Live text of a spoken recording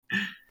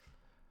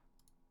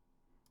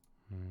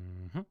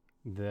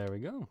There we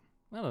go.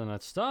 Well, then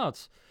let's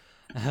start.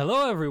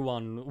 Hello,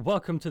 everyone.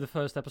 Welcome to the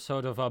first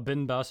episode of our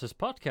Bin Basses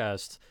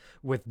podcast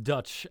with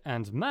Dutch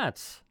and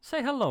Matt.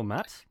 Say hello,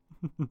 Matt.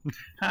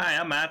 Hi,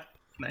 I'm Matt.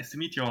 Nice to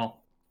meet you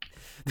all.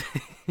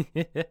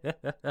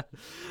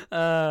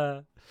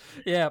 uh,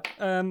 yeah.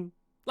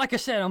 Like I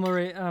said,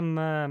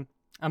 I'm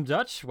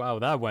Dutch. Wow,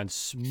 that went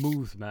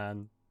smooth,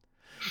 man.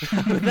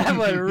 That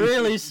went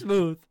really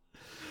smooth.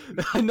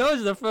 I know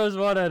it's the first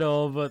one at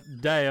all, but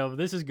damn,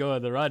 this is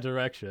going the right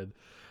direction.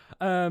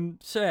 So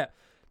yeah,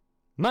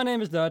 my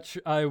name is Dutch.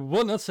 I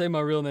will not say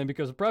my real name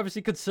because of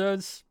privacy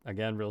concerns.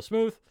 Again, real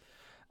smooth.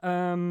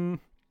 And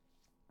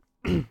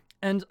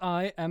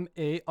I am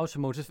a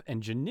automotive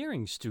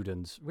engineering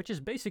student, which is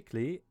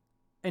basically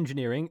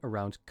engineering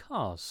around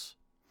cars.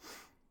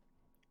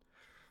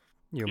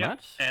 You, Yep. Matt?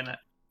 And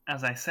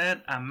as I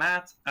said, I'm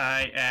Matt.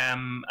 I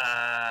am,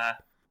 I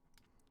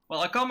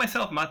call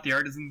myself Matt the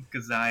Artisan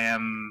because I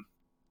am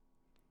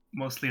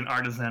mostly an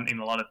artisan in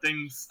a lot of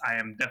things. I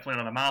am definitely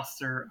not a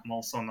master. I'm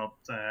also not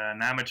an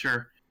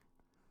amateur.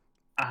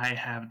 I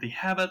have the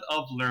habit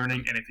of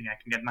learning anything I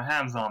can get my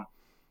hands on.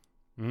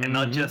 And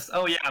not just,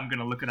 oh yeah, I'm going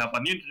to look it up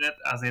on the internet,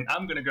 as in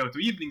I'm going to go to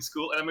evening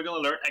school and I'm going to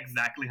learn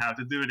exactly how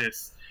to do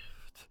this.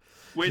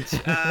 Which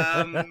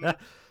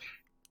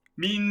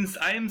means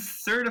I am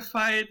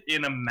certified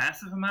in a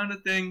massive amount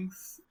of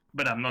things,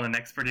 but I'm not an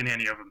expert in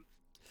any of them.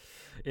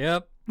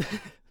 Yep.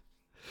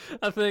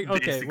 I think,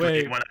 okay, Basically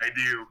wait. what I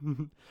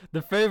do.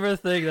 The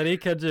favorite thing that he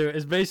can do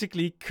is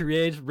basically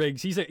create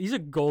rings. He's a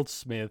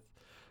goldsmith,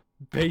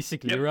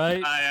 basically, Yep,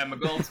 right? I am a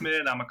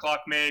goldsmith, I'm a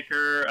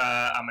clockmaker,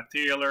 I'm a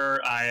tailor,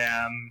 I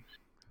am,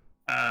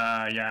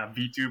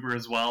 VTuber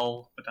as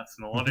well, but that's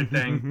an other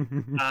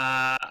thing.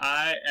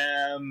 I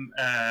am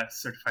a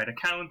certified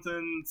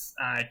accountant,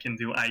 I can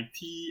do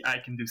IT, I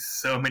can do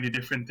so many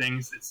different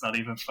things, it's not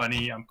even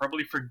funny. I'm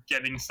probably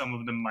forgetting some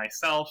of them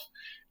myself,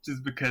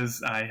 just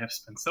because I have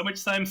spent so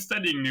much time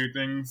studying new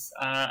things,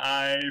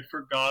 I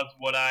forgot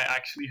what I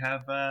actually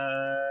have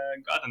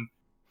gotten.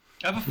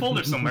 I have a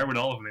folder somewhere with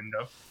all of them in,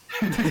 though.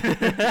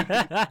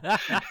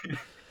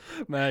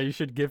 Man, you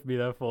should give me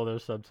that folder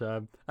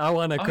sometime. I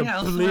want a I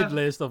also complete have-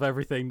 list of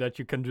everything that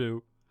you can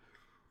do.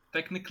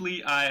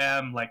 Technically, I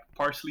am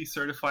partially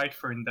certified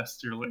for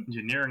industrial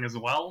engineering as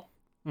well.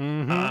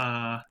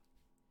 Mm-hmm.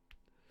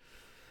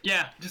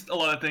 Yeah, just a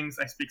lot of things.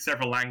 I speak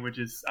several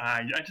languages.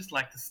 I just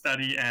like to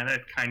study, and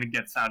it kind of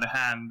gets out of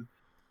hand.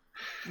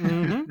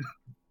 Mm-hmm.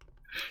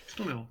 Just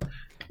a little.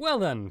 Well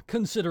then,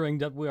 considering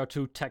that we are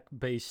two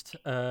tech-based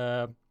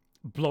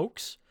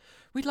blokes,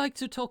 we'd like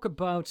to talk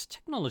about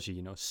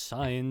technology,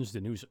 science,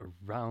 the news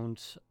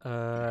around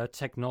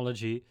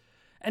technology,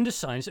 and the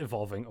science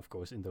evolving, of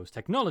course, in those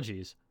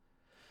technologies.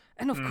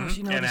 And of course,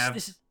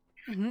 this is...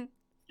 Mm-hmm.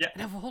 Yeah,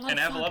 and have a whole lot and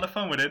of have fun. a lot of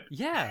fun with it.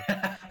 Yeah,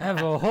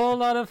 have a whole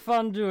lot of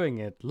fun doing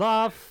it.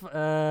 Laugh,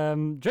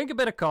 drink a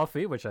bit of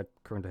coffee, which I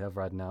currently have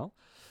right now.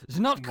 It's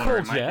not Water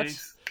in cold my yet.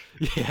 case.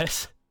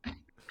 Yes.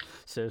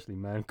 Seriously,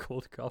 man,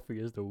 cold coffee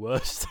is the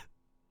worst.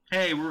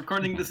 Hey, we're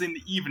recording this in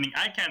the evening.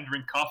 I can't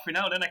drink coffee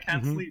now, then I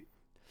can't sleep.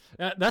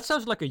 That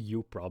sounds like a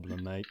you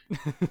problem, mate.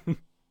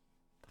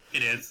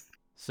 It is.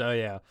 So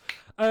yeah,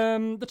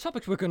 the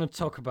topics we're going to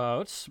talk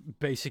about,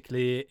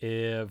 basically,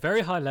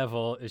 very high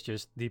level, is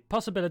just the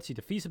possibility,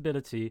 the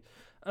feasibility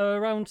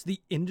around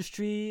the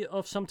industry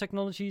of some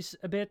technologies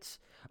a bit,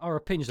 our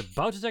opinions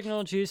about the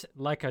technologies,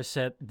 like I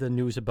said, the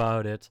news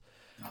about it,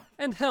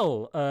 and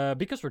hell,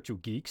 because we're two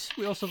geeks,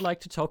 we also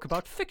like to talk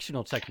about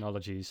fictional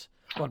technologies,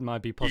 what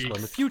might be possible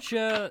in the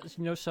future,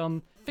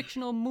 some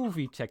fictional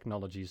movie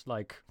technologies,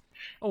 like...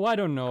 Oh, I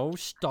don't know.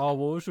 Star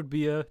Wars would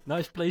be a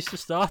nice place to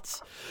start.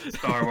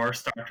 Star Wars,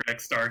 Star Trek,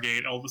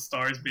 Stargate, all the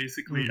stars,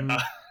 basically.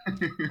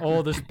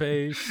 All the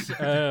space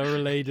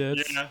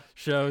related Yeah.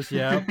 shows,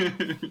 yeah.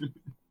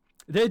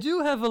 They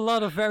do have a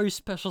lot of very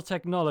special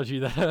technology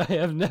that I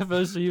have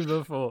never seen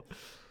before.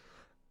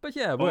 But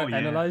yeah, we're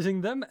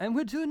analyzing them, and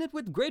we're doing it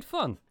with great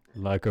fun.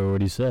 Like I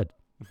already said.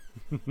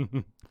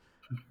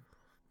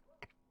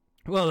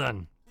 Well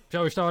then,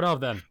 shall we start off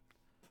then?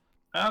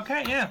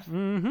 Okay, yeah.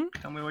 Mm-hmm.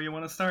 Tell me where you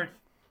want to start.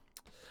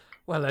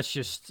 Well, let's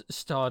just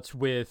start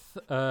with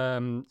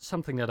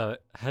something that I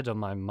had on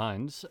my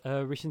mind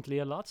recently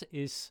a lot,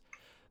 is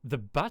the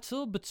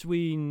battle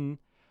between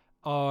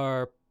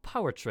our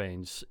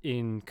powertrains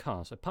in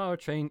cars. A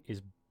powertrain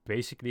is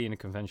basically, in a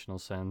conventional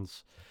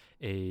sense,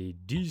 a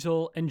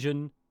diesel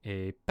engine,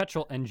 a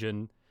petrol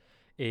engine,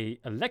 a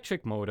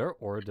electric motor,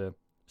 or the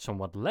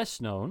somewhat less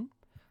known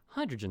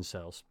hydrogen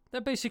cells.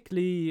 They're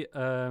basically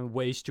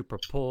ways to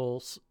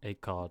propulse a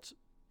car.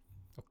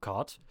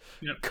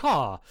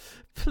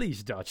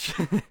 Please, Dutch.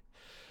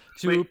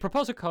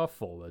 Propulse a car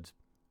forward.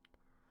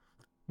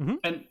 Mm-hmm.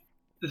 And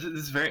this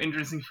is very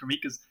interesting for me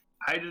because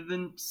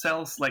hydrogen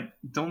cells,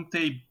 don't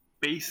they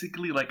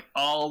basically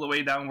all the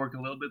way down work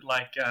a little bit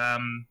like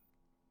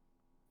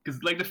because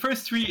the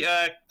first three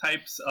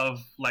types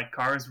of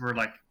cars were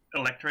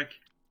electric,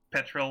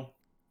 petrol,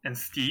 and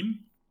steam.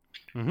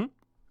 Mm-hmm.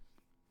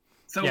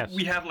 So yes.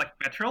 we have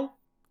petrol,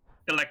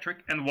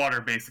 electric, and water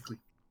basically.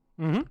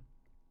 Mm-hmm.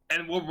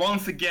 and we're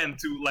once again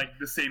to like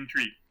the same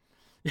tree.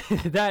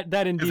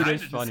 that indeed is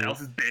Hydrogen funny.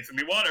 cells is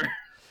basically water.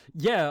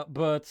 Yeah,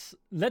 but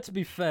let's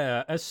be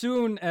fair. As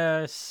soon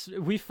as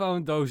we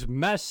found those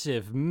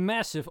massive,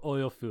 massive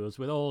oil fields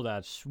with all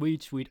that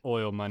sweet, sweet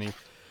oil money,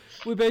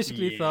 we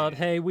basically thought,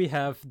 hey, we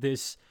have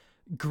this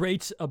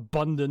great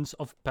abundance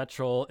of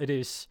petrol. It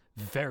is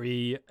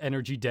very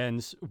energy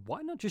dense.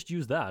 Why not just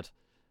use that?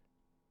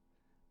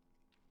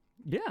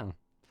 Yeah.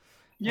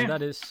 Yeah. And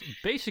that is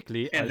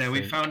basically. And I then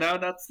we think- found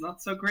out that's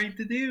not so great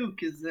to do,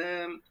 because,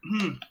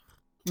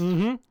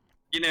 Mhm.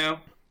 you know.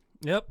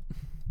 Yep.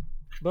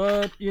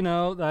 But you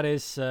know that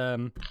is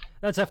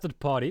that's after the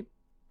party.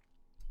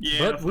 Yeah,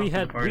 But that's we not the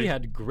had party. we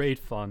had great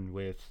fun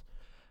with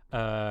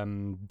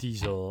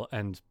diesel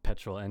and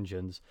petrol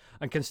engines.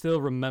 I can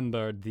still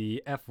remember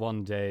the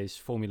F1 days,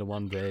 Formula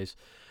One days,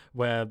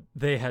 where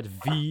they had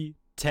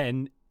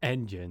V10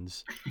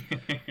 engines.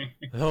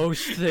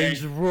 Those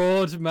things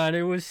roared, man.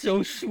 It was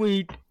so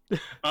sweet.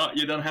 Oh,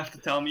 you don't have to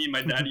tell me.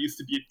 My dad used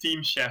to be a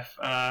team chef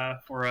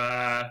for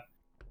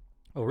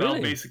Oh, well,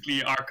 really?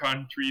 basically our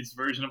country's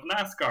version of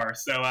NASCAR.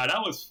 So that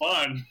was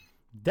fun.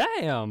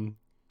 Damn.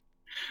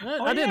 I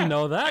Oh, didn't yeah.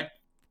 know that.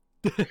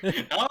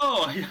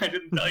 Oh, I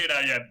didn't tell you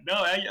that yet. No,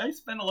 I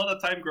spent a lot of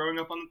time growing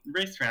up on the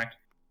racetrack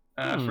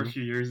for a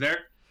few years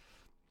there.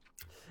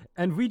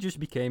 And we just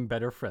became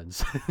better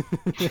friends.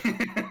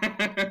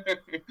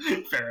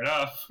 Fair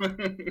enough.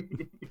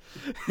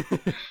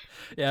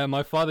 Yeah,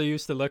 my father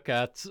used to look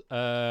at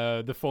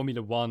the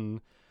Formula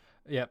One.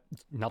 Yeah,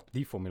 not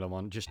the Formula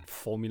One, just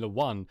Formula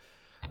One.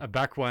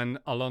 Back when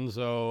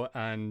Alonso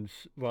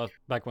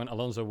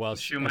was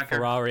Schumacher.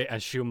 Ferrari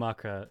and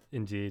Schumacher,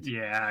 indeed.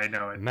 Yeah, I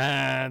know it.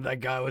 Man, that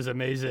guy was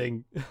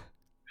amazing.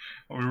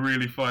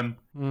 Really fun.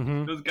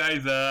 Mm-hmm. Those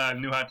guys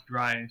knew how to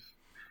drive.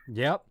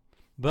 Yep.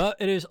 But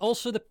it is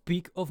also the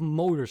peak of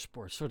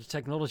motorsport. So the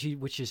technology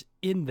which is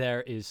in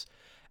there is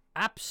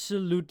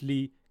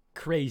absolutely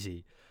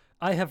crazy.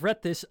 I have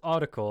read this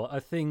article, I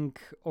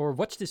think, or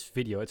watched this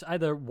video. It's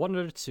either one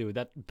or two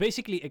that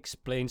basically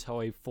explains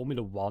how a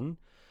Formula One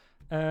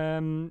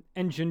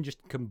engine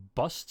just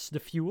combusts the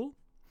fuel.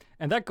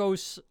 And that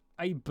goes,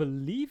 I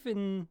believe,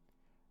 in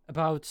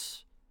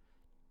about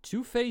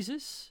 2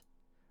 phases?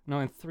 No,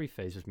 in 3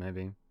 phases,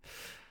 maybe.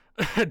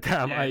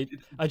 Damn, Yeah,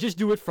 I just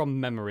do it from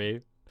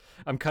memory.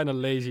 I'm kind of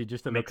lazy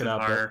just to look makes it it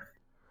up. harder.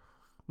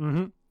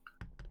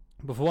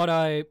 But from what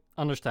I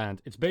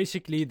understand, it's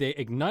basically they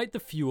ignite the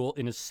fuel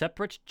in a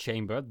separate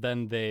chamber,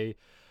 then they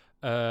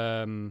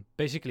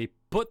basically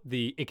put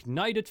the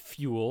ignited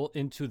fuel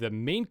into the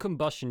main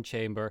combustion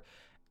chamber,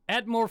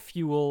 add more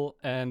fuel,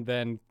 and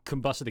then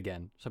combust it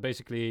again. So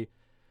basically,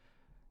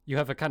 you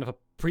have a kind of a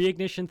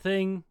pre-ignition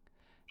thing,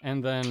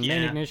 and then main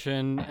Yeah.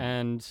 ignition,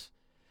 and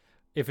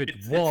if it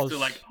It's was to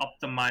like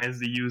optimize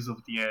the use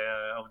of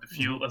the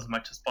fuel as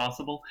much as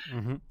possible.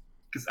 Mhm.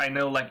 Because I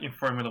know, like in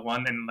Formula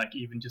One and like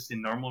even just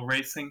in normal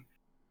racing,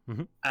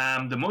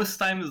 Mhm. the most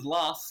time is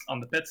lost on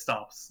the pit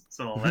stops.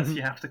 So the less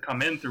you have to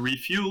come in to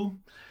refuel,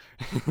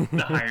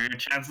 the higher your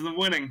chances of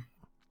winning.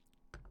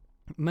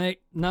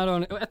 Mate, not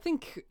only I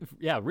think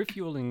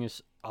refueling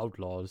is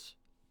outlawed,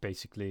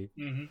 basically.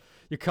 Mm-hmm.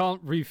 You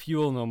can't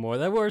refuel no more.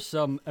 There were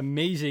some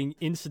amazing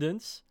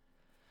incidents,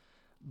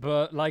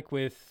 but like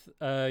with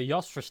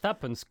Jos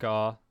Verstappen's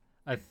car,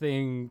 I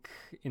think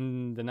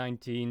in the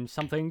 19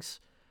 somethings,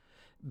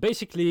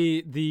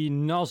 basically the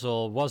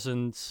nozzle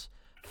wasn't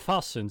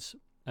fastened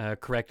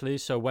correctly.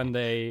 So when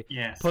they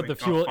Yes, put it the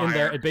caught fuel in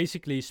there, fire. it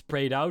basically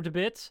sprayed out a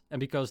bit, and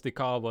because the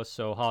car was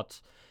so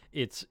hot,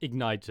 it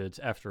ignited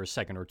after a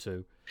second or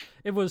two.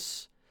 It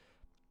was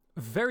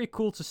very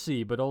cool to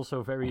see, but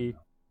also very,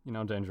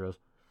 dangerous.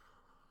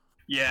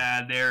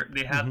 Yeah,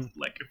 they had Mhm.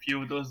 like a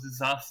few of those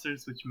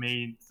disasters, which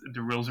made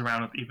the rules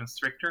around it even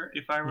stricter,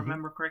 if I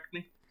remember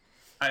correctly.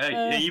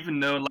 I even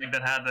know like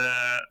that had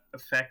a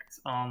effect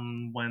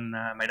on when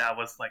my dad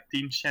was like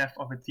team chef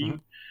of a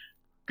team,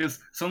 because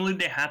suddenly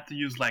they had to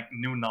use like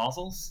new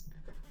nozzles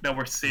that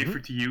were safer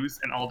to use,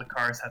 and all the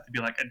cars had to be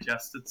like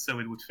adjusted so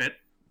it would fit.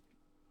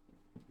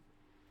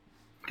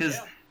 Because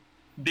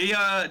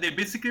they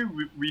basically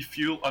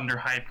refuel under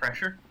high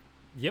pressure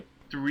Yep.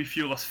 to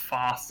refuel as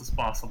fast as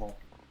possible.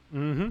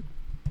 Mm-hmm.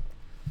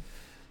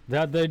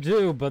 That they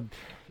do, but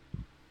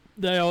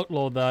they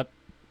outlawed that.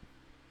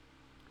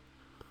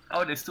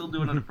 Oh, they still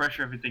do it under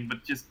pressure, everything,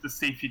 but just the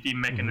safety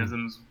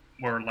mechanisms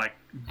were like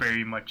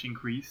very much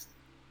increased.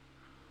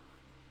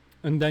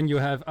 And then you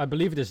have, I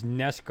believe it is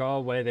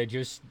NASCAR, where they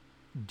just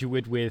do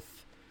it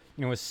with,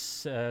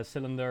 a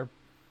cylinder.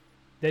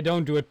 They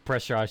don't do it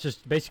pressurized,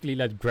 just basically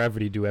let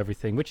gravity do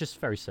everything, which is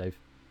very safe.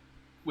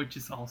 Which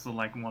is also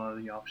like one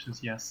of the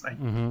options, yes.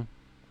 Mm-hmm.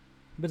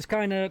 But it's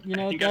kind of, I think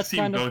I've that's seen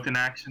kind of, both in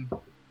action.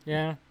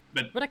 yeah.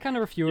 But That kind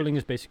of refueling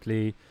is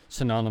basically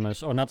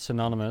synonymous, or not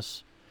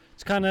synonymous.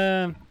 It's kind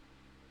of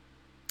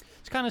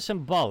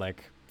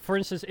symbolic. For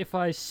instance, if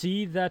I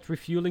see that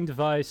refueling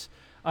device,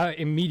 I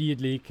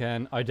immediately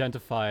can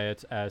identify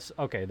it as,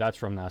 okay, that's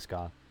from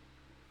NASCAR.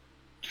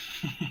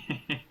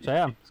 So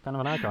yeah, it's kind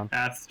of an icon.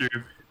 that's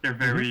true. They're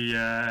very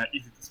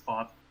easy to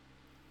spot.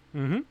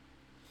 Mm-hmm.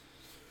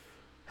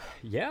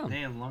 Yeah.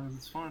 Hey, as long as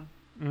it's fun.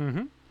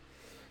 Mm-hmm.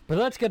 But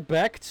let's get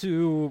back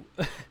to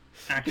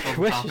Actual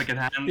question. topic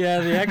at hand. Yeah,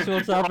 the actual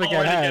topic We're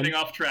at already hand. getting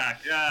off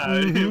track. Yeah,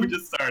 Mhm. we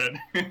just started.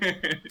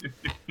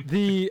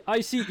 The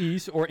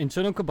ICEs, or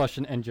internal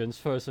combustion engines,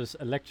 versus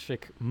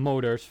electric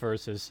motors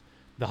versus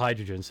the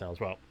hydrogen cells.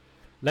 Well,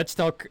 let's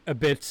talk a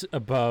bit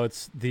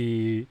about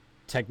the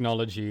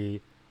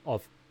technology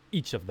of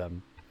each of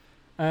them.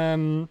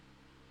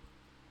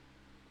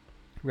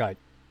 Right.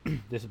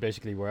 This is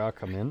basically where I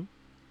come in.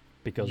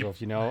 Because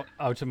Yep. of,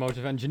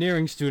 automotive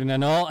engineering student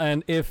and all.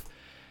 And if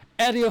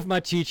any of my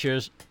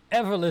teachers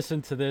ever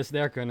listen to this,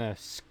 they're gonna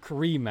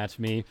scream at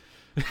me.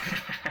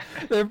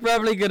 They're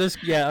probably gonna,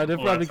 they're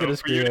Well, probably let's gonna hope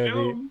for you scream at me.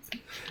 don't.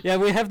 Yeah,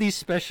 we have these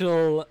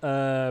special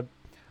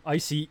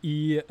ICE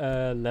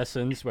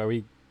lessons where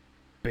we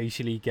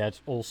basically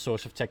get all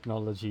sorts of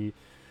technology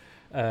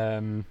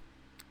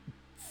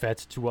fed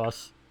to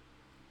us.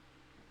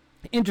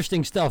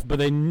 Interesting stuff, but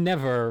they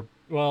never,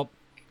 well,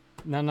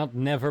 no, not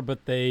never,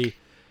 but they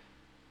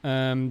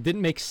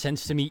didn't make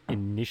sense to me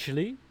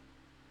initially.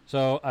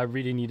 So I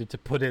really needed to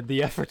put in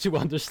the effort to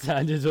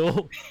understand it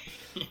all.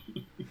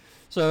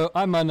 So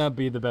I might not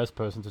be the best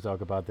person to talk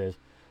about this.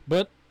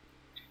 But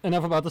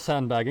enough about the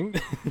sandbagging.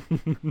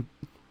 I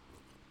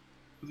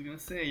was gonna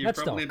say, you're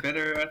Let's probably talk.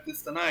 better at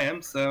this than I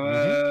am,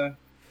 so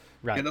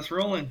Right. get us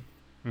rolling.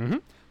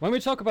 When we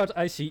talk about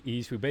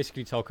ICEs, we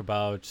basically talk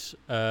about,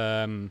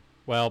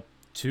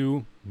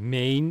 two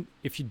main,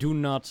 if you do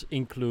not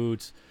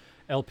include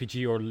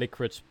LPG or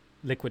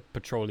liquid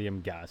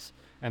petroleum gas.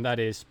 And that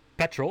is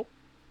petrol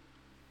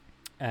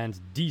and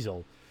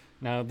diesel.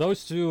 Now,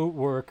 those two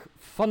work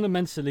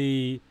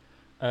fundamentally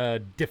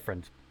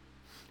different.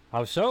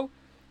 How so?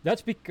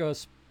 That's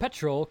because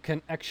petrol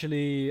can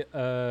actually,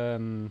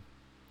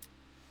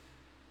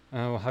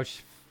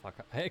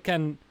 it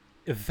can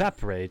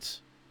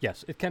evaporate.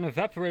 Yes, it can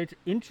evaporate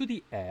into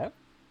the air,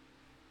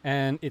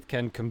 and it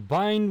can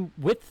combine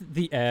with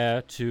the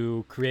air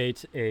to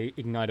create a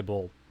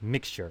ignitable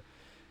mixture.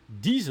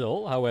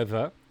 Diesel,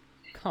 however,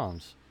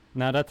 can't.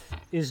 Now that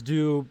is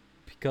due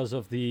because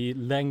of the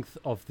length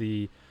of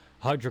the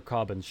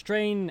hydrocarbon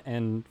strain,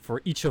 and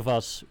for each of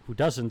us who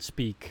doesn't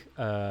speak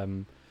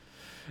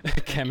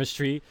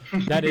chemistry,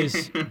 that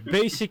is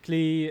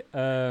basically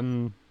a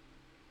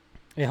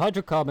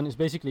hydrocarbon is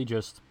basically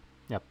just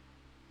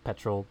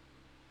petrol,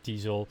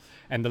 diesel,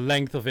 and the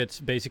length of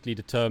it basically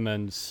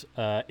determines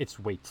its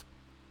weight.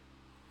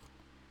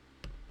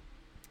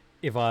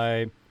 If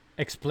I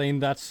explain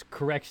that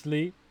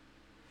correctly.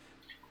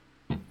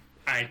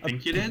 I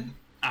think you did.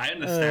 I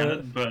understand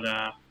it, but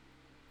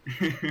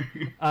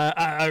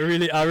I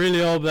really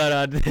hope that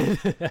I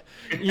did.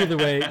 Either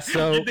way,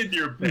 so you did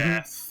your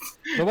best.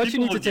 But what you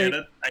People need to will get take-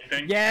 it, I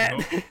think. Yeah.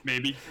 I hope,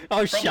 maybe.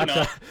 oh Probably shut not.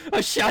 up!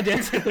 Oh shut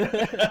it!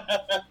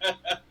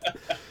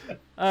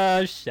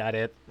 Shut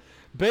it.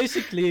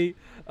 Basically,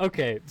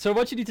 okay. So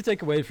what you need to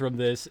take away from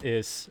this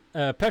is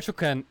petrol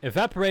can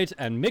evaporate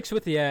and mix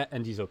with the air,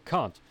 and diesel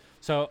can't.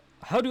 So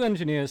how do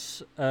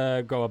engineers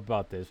go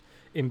about this?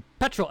 In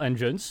petrol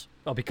engines,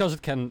 well, because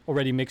it can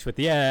already mix with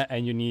the air,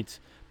 and you need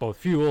both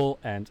fuel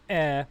and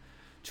air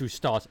to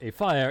start a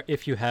fire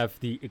if you have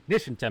the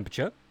ignition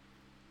temperature.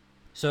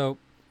 So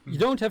you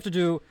don't have to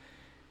do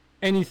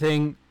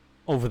anything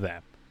over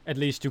there, at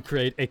least to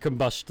create a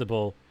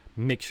combustible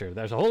mixture.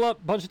 There's a whole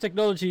bunch of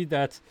technology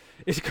that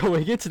is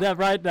going into that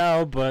right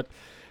now, but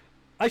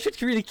I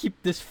should really keep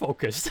this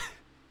focused.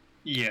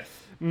 Yes.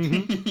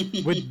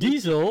 With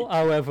diesel,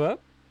 however,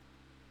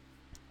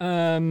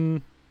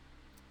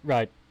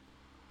 right.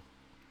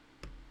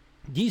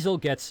 Diesel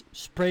gets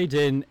sprayed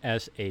in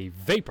as a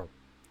vapor.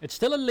 It's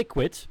still a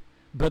liquid,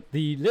 but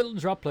the little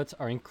droplets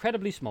are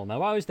incredibly small. Now,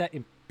 why is that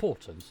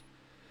important?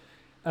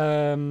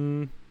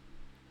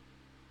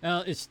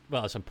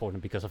 It's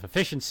important because of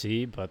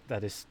efficiency, but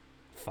that's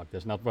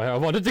not where I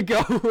wanted to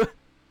go.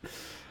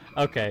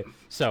 Okay,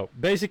 so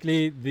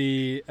basically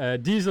the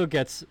diesel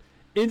gets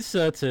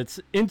inserted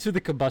into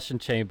the combustion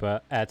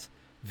chamber at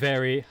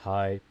very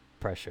high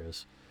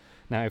pressures.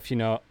 Now, if you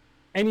know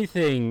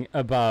anything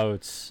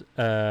about,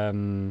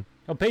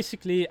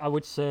 basically I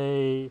would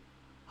say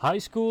high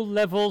school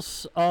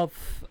levels of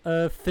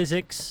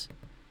physics,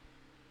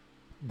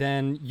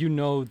 then you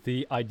know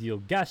the ideal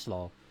gas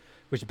law,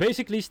 which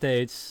basically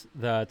states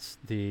that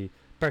the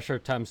pressure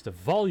times the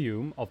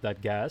volume of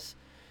that gas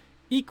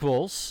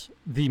equals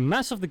the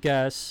mass of the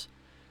gas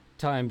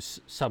times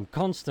some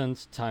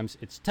constant times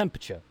its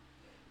temperature.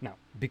 Now,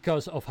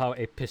 because of how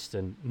a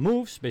piston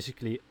moves,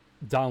 basically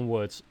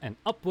downwards and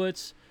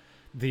upwards,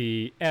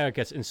 the air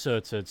gets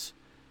inserted,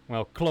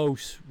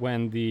 close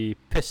when the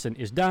piston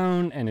is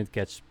down, and it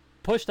gets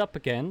pushed up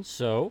again,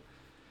 so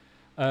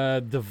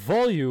the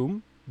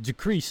volume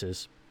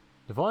decreases.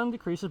 The volume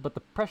decreases, but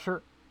the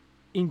pressure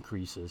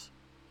increases.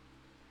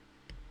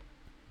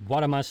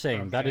 What am I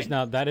saying? Okay.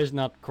 That is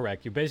not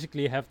correct. You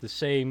basically have the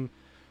same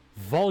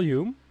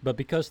volume, but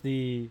because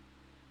the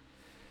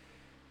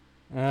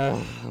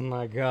oh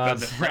my god,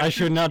 But the I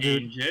should not do.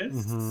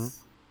 changes, Mhm.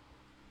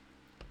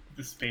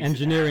 the space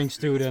Engineering it has to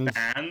students.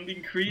 expand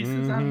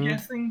increases, I'm Mhm.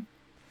 guessing.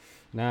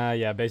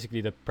 Yeah,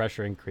 basically the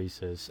pressure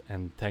increases,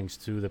 and thanks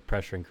to the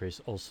pressure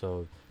increase,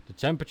 also the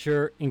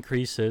temperature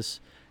increases,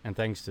 and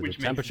thanks to Which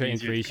the makes it temperature easier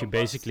to increase, you combust.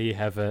 basically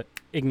have a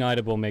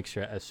ignitable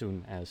mixture as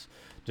soon as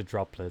the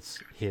droplets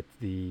hit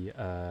the,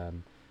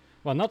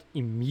 well, not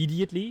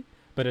immediately,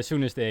 but as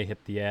soon as they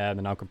hit the air,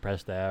 the now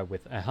compressed air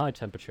with a high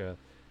temperature,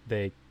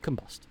 they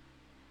combust.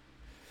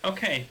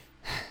 Okay.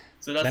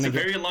 So that's Then a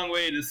again- very long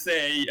way to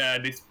say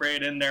they spray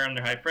it in there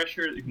under high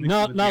pressure. it mixes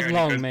Not with the air, and it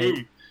long, goes mate.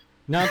 boom.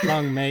 Not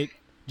long, mate.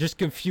 Just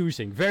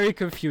confusing. Very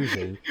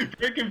confusing.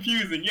 Very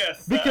confusing,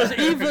 yes. Because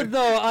even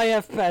though I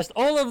have passed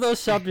all of those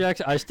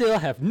subjects, I still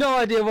have no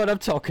idea what I'm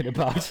talking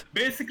about.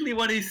 Basically,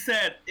 what he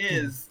said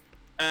is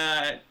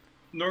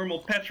normal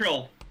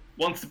petrol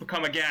wants to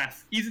become a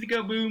gas. Easy to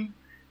go boom.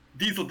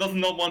 Diesel does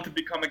not want to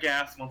become a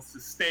gas, wants to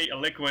stay a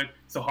liquid,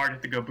 so harder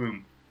to go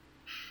boom.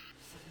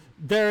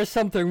 There is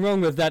something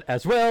wrong with that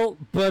as well,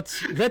 but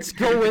let's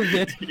go with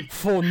it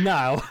for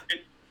now.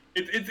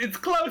 It's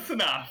close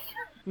enough.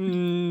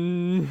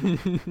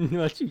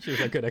 My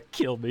teachers are gonna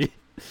kill me.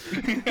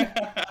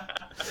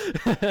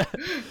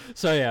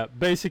 So yeah,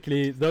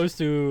 basically those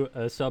two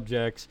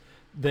subjects,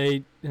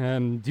 they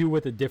deal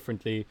with it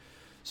differently.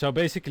 So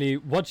basically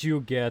what you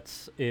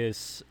get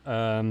is,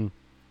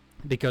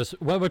 because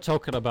when we're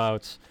talking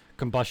about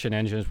combustion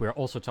engines, we're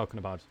also talking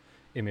about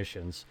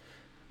emissions.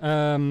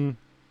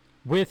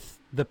 With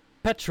the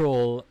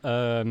petrol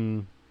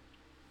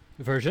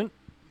version,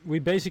 we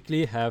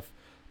basically have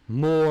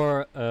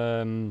more,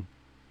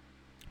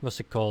 what's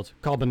it called?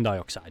 Carbon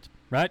dioxide,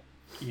 right?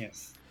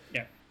 Yes.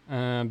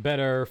 Yeah.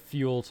 Better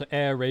fuel to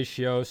air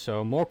ratio,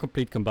 so more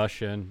complete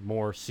combustion,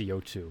 more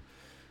CO2.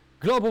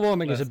 Global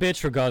warming is a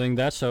bitch regarding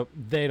that, so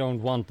they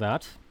don't want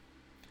that.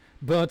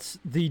 But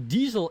the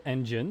diesel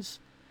engines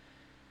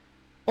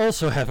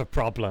also have a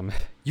problem.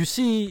 You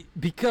see,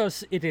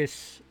 because it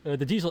is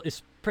the diesel is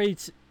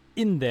sprayed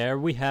in there,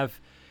 we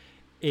have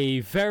a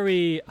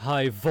very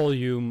high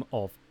volume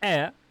of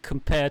air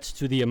compared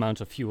to the amount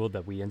of fuel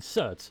that we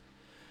insert.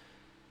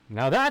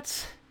 Now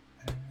that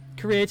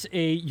creates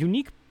a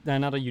unique,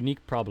 not a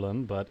unique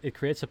problem, but it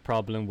creates a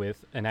problem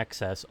with an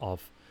excess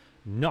of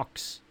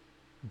NOx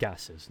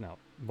gases. Now,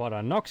 what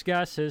are NOx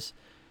gases?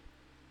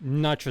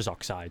 Nitrous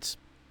oxides.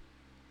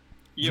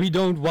 Yep. We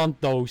don't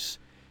want those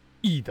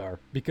either,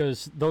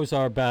 because those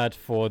are bad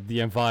for the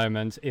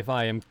environment. If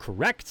I am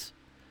correct,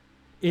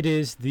 it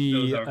is the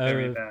Those are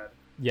very bad.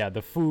 yeah,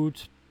 the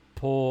food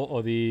poor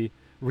or the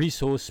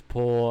resource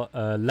poor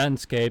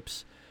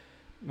landscapes.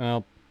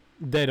 Well,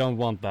 they don't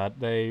want that.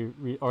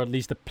 Or at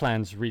least the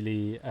plants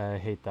really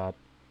hate that.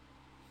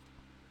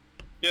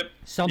 Yep.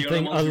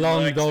 Something the only ones who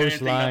along like those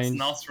anything lines. that's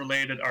NOS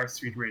related are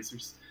street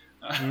racers.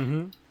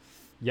 Mm-hmm.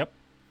 Yep.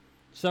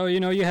 So,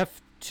 you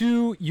have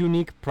two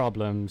unique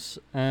problems.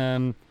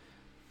 And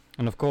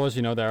of course,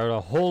 there are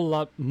a whole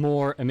lot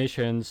more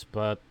emissions,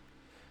 but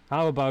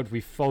how about we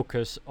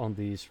focus on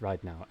these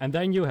right now? And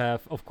then you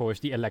have, of course,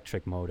 the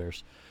electric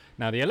motors.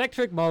 Now, the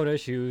electric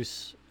motors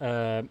use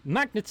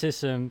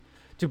magnetism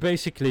to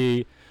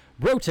basically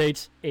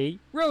rotate a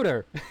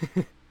rotor.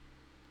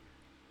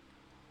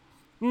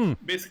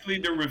 Basically,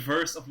 the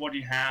reverse of what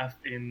you have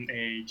in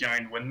a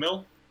giant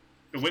windmill.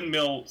 The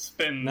windmill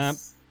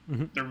spins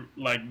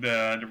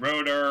the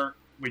rotor,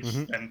 which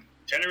then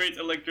generates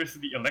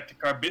electricity. Electric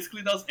car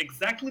basically does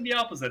exactly the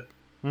opposite.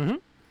 Mm-hmm.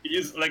 You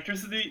use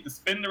electricity to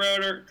spin the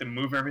rotor to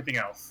move everything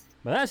else.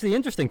 But that's the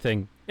interesting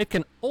thing. It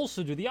can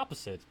also do the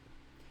opposite.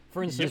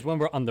 For instance, when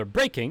we're under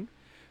braking,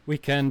 we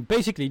can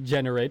basically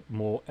generate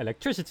more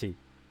electricity.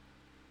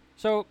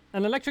 So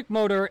an electric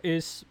motor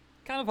is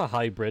kind of a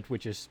hybrid,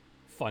 which is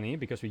funny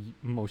because we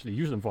mostly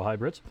use them for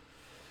hybrids.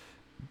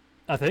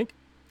 I think.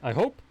 I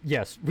hope.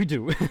 Yes, we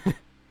do.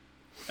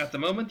 At the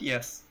moment,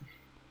 yes.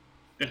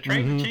 They're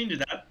trying to change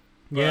that.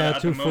 Yeah,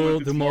 at to the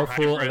moment, it's more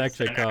full hybrids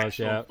electric than cars,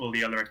 actual yeah.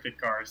 fully electric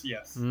cars,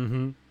 yes.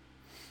 Mm-hmm.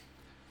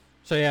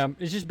 So yeah,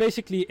 it's just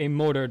basically a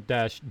motor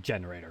dash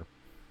generator.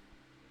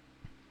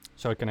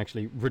 So it can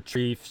actually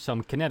retrieve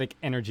some kinetic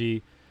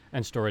energy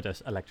and store it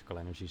as electrical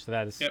energy. So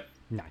that is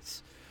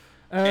nice.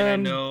 And I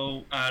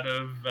know out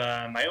of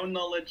my own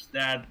knowledge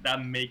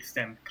that makes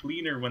them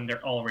cleaner when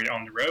they're already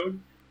on the road.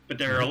 But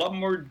there are a lot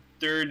more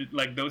dirt,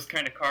 like those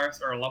kind of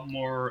cars are a lot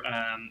more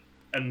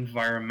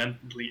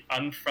environmentally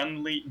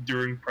unfriendly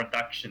during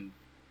production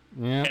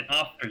and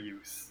after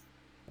use.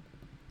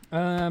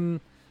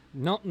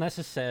 Not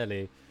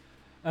necessarily.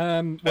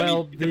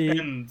 Well,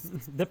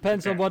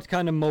 depends on what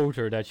kind of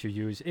motor that you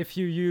use. If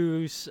you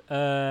use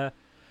one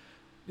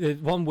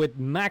with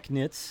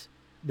magnets,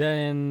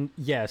 then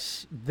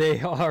yes,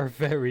 they are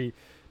very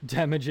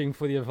damaging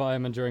for the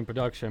environment during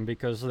production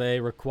because they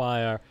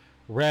require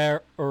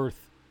rare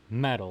earth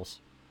metals.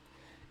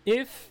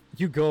 If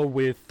you go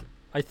with,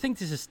 I think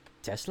this is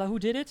Tesla who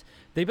did it,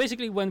 they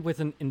basically went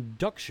with an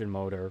induction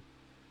motor.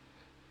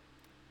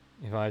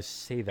 If I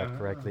say that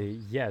correctly,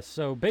 yes.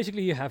 So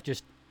basically you have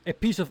just a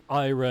piece of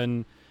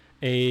iron,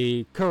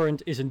 a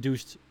current is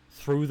induced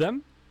through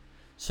them.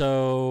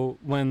 So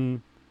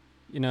when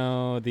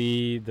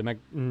the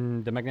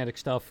magnetic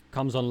stuff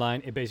comes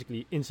online, it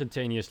basically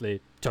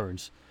instantaneously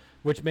turns.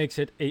 which makes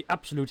it a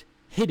absolute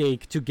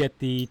headache to get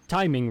the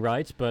timing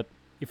right. But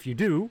if you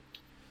do,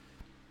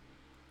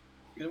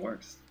 it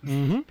works.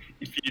 mhm,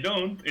 If you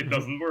don't, it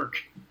doesn't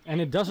work. and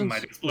it doesn't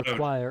might explode.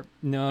 require.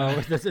 No,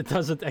 it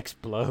doesn't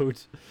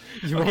explode.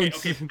 You Okay, won't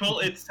okay, pull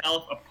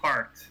itself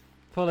apart.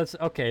 pull it.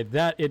 Okay,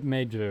 that it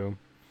may do.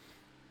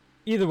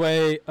 Either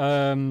way,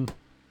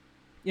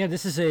 yeah,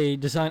 this is a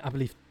design I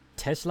believe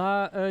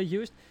Tesla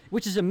used,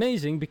 which is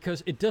amazing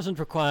because it doesn't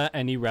require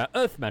any rare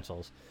earth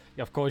metals.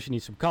 Yeah, of course, you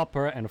need some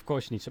copper, and of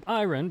course, you need some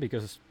iron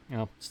because it's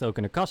still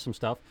going to cost some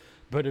stuff.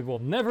 But it will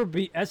never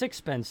be as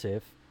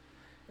expensive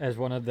as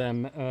one of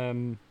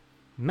them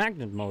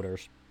magnet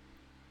motors,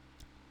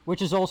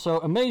 which is also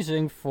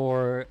amazing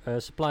for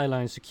supply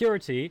line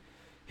security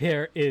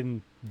here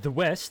in the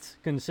West,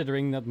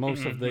 considering that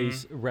most of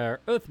these rare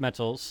earth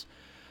metals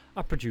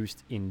are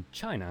produced in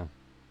China.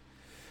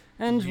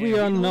 And we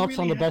are don't not really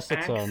on the have best of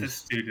access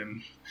terms. to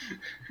them.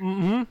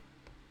 Mm-hmm.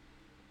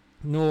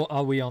 Nor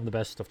are we on the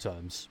best of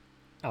terms,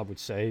 I would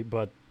say,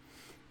 but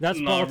that's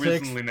Not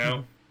politics. recently,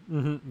 no.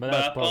 Mm-hmm, but But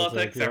that's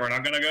politics, yeah. and we're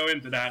not gonna go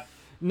into that.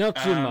 Not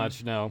too Um,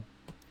 much, no.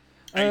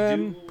 I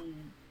Um,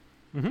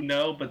 do mhm.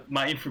 know, but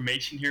my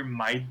information here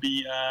might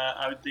be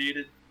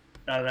outdated.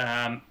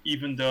 That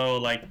even though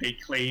like they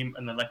claim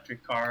an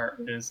electric car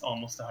is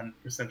almost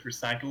 100%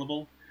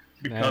 recyclable,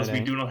 because it we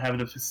ain't. do not have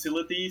the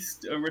facilities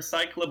to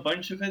recycle a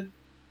bunch of it,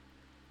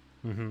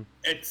 Mm-hmm.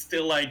 it's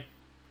still like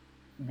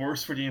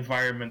worse for the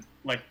environment.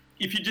 Like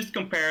if you just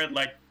compare it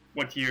like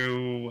what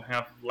you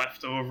have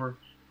left over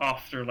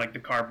after like the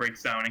car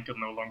breaks down and can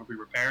no longer be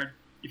repaired.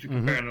 If you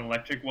compare an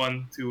electric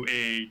one to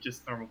a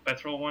just normal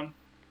petrol one,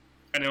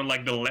 I know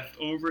like the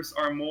leftovers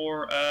are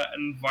more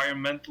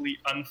environmentally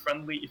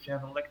unfriendly if you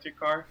have an electric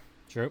car,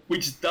 True.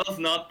 which does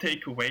not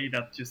take away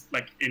that just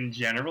like in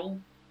general,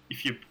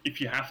 if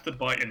you have to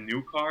buy a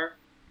new car,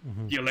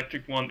 Mm-hmm. the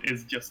electric one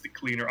is just a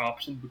cleaner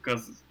option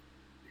because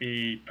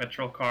a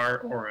petrol car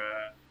or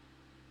a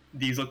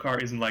diesel car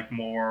isn't like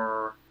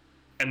more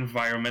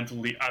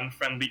environmentally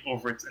unfriendly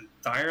over its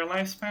entire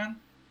lifespan.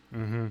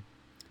 Mm-hmm.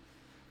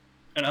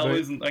 And I But-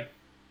 always like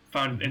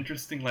found it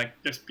interesting. Like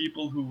there's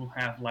people who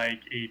have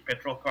like a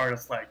petrol car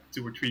that's like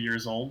 2 or 3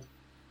 years old,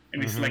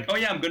 and it's Mhm. like, oh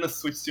yeah, I'm gonna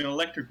switch to an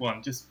electric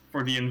one just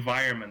for the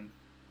environment.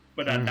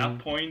 But at Mhm. that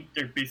point,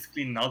 they're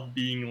basically not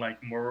being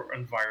like more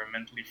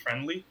environmentally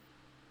friendly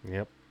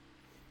Yep.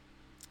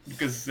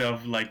 because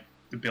of like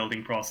the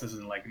building process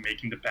and like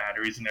making the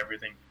batteries and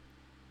everything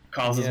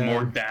causes Yeah.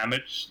 more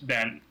damage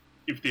than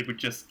if they would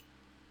just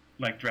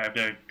like drive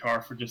their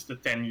car for just the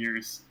 10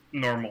 years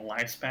normal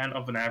lifespan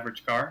of an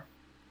average car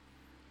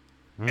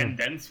and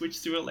then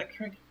switch to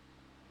electric.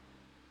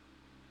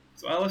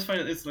 So I always find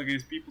it's like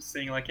these people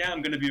saying like, yeah,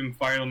 I'm gonna be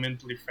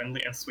environmentally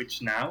friendly and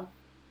switch now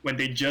when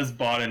they just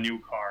bought a new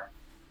car.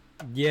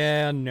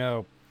 Yeah,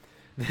 no.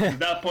 At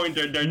that point,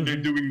 they're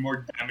doing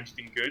more damage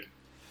than good.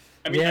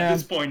 I mean, Yeah. at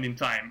this point in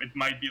time, it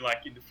might be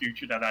like in the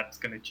future that that's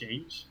gonna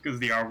change because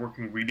they are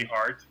working really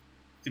hard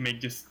to make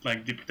just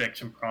like the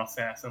protection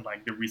process and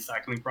like the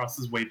recycling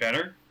process way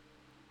better.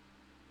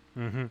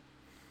 Mm-hmm.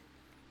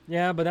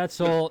 Yeah, but that's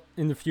all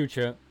in the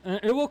future.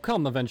 It will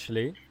come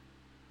eventually.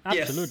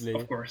 Absolutely.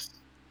 Yes, of course.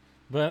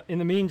 But in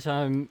the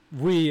meantime,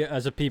 we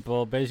as a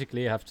people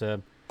basically have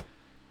to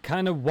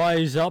kind of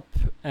wise up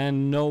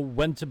and know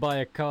when to buy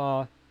a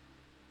car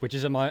which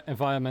is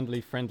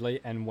environmentally friendly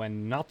and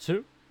when not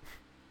to.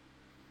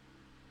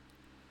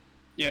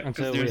 Yeah, Until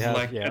because we there's have-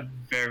 like yeah. a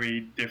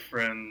very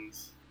different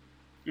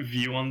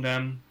view on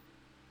them,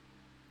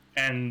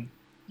 and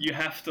you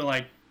have to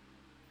like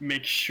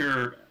make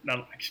sure that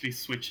actually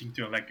switching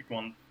to electric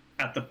one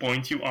at the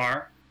point you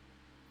are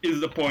is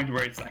the point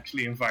where it's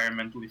actually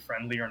environmentally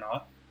friendly or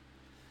not.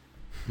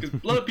 Because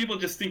a lot of people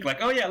just think like,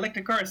 oh yeah,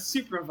 electric car is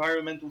super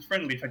environmental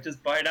friendly. If I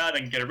just buy that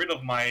and get rid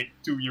of my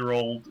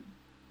 2-year-old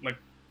like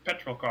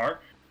petrol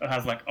car that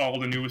has like all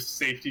the newest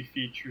safety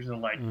features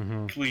and like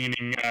Mm-hmm.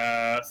 cleaning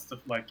stuff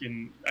like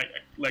in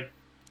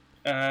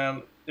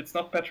it's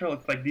not petrol,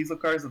 it's like diesel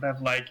cars that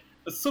have like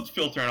a soot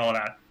filter and all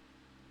that.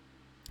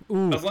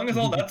 Ooh. As long as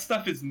all that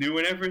stuff is new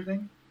and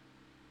everything,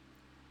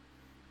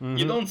 Mhm.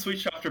 you don't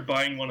switch after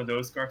buying one of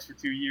those cars for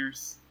 2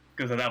 years,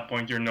 because at that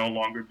point you're no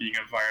longer being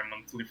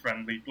environmentally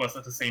friendly. Plus,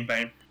 at the same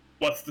time,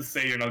 what's to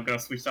say you're not gonna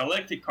switch the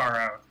electric car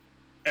out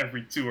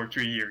every 2 or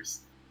 3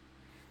 years?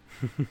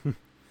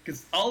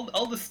 Because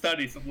all the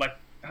studies of like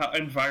how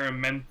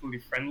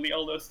environmentally friendly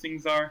all those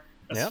things are,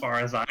 as Yeah. far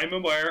as I'm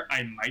aware,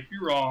 I might be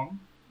wrong.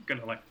 I'm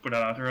gonna like put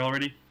that out there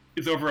already.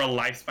 Is over a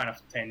lifespan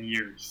of 10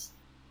 years.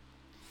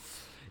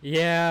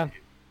 Yeah.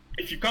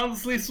 If you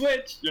constantly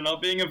switch, you're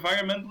not being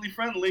environmentally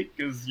friendly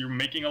because you're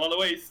making a lot of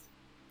waste.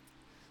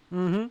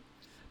 Mm-hmm.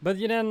 But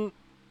you then,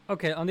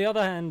 okay, on the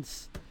other hand,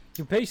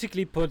 you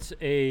basically put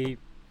a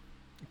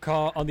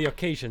car on the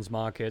occasions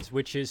market,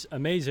 which is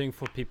amazing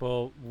for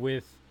people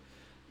with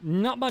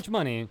not much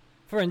money.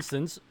 For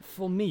instance,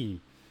 for me.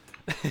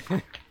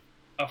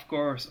 Of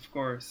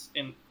course,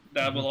 and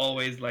that will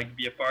always like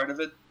be a part of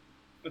it.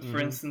 But for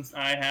Mhm. instance,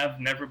 I have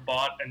never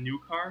bought a new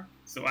car,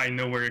 so I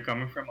know where you're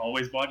coming from.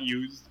 Always bought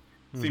used,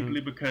 Mhm. simply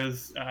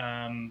because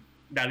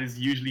that is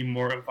usually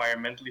more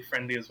environmentally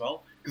friendly as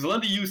well. Because a lot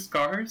of the used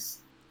cars,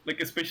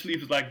 like especially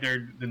if like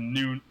they're the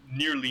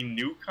nearly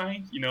new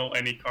kind,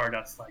 any car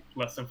that's like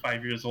less than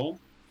 5 years old,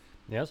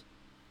 Yes.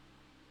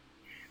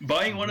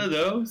 buying one of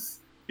those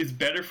is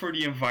better for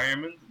the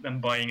environment than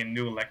buying a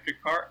new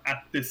electric car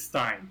at this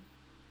time.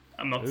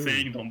 I'm not Ooh.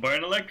 saying don't buy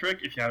an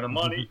electric if you have the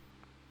money.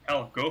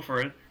 Hell, go for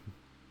it.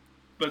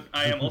 But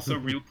I am also a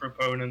real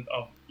proponent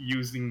of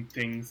using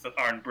things that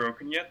aren't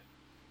broken yet.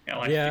 And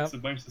like fix a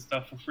bunch of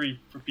stuff for free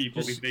for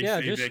people if they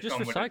say they come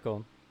with it.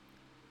 recycle.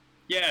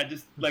 Yeah,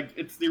 just like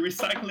it's the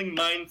recycling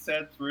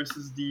mindset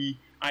versus the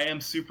I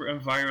am super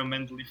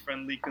environmentally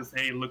friendly because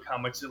hey, look how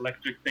much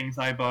electric things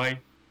I buy.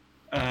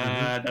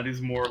 That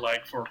is more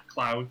like for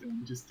clout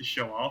and just to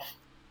show off.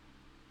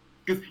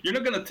 Because you're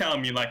not gonna tell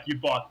me like you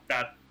bought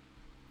that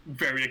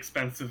very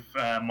expensive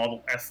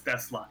Model S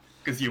Tesla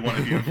because you want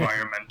to be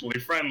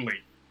environmentally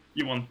friendly.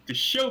 You want to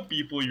show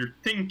people you're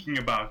thinking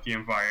about the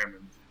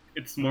environment.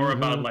 It's more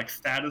about like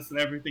status and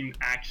everything,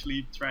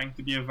 actually trying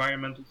to be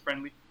environmental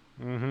friendly.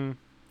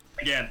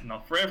 Again,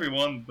 not for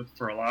everyone, but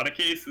for a lot of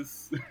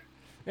cases.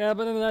 Yeah,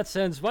 but in that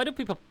sense, why do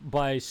people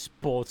buy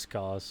sports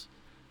cars?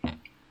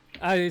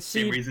 I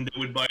see. Same reason they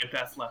would buy a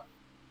Tesla.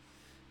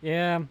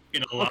 Yeah.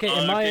 In a lot Okay,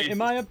 of in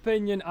my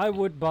opinion, I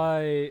would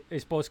buy a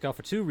sports car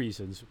for two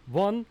reasons.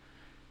 One,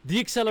 the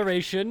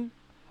acceleration,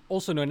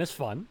 also known as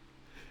fun.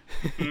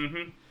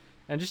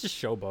 And just a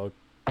showboat.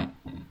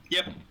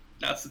 Yep,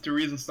 that's the two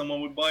reasons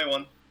someone would buy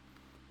one.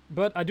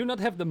 But I do not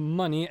have the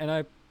money, and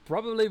I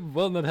probably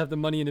will not have the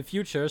money in the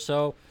future,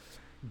 so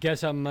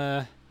guess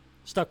I'm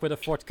stuck with a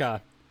Ford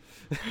car.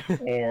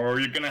 Or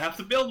you're gonna have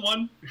to build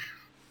one.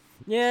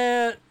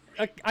 Yeah,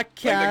 I can, like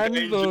the guy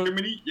in but...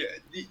 Germany. Yeah,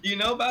 do you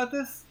know about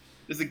this?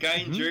 There's a guy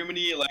in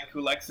Germany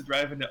who likes to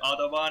drive in the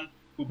Autobahn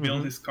who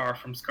built his car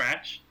from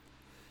scratch,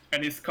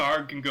 and his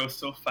car can go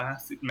so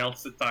fast it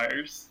melts the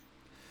tires.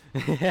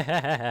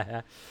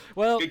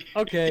 Well,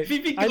 okay. If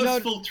he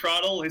goes full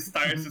throttle, his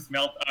tires just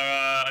melt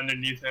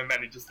underneath him,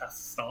 and he just has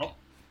to stop.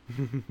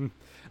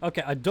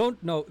 Okay, I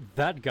don't know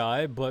that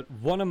guy, but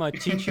one of my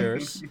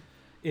teachers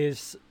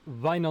is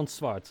Wijnand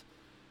Zwart.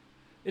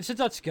 It's a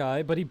Dutch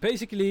guy, but he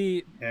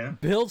basically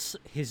builds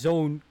his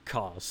own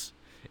cars.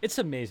 It's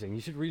amazing. You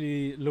should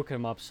really look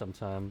him up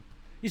sometime.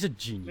 He's a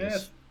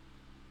genius.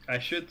 Yeah. I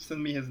should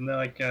send me his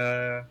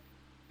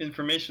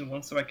information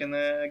once so I can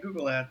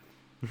Google that.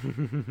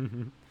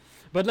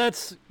 But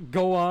let's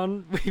go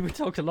on. We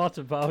talked a lot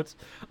about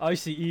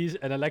ICEs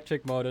and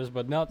electric motors,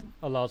 but not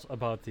a lot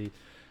about the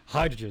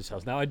hydrogen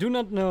cells. Now, I do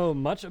not know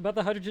much about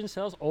the hydrogen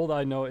cells. All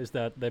I know is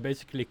that they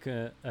basically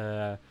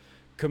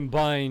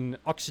combine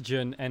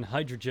oxygen and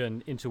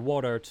hydrogen into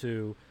water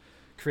to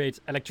create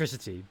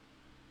electricity.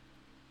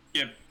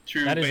 Yep,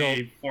 through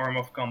a form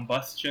of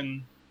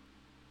combustion.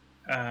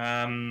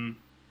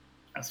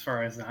 As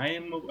far as I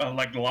am,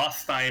 like the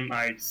last time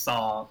I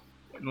saw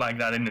like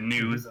that in the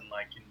news and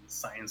like in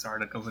science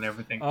articles and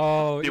everything.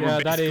 Oh, they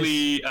were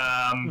basically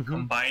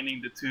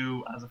combining the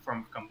two as a form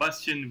of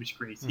combustion, which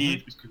creates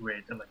heat, which could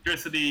create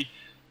electricity.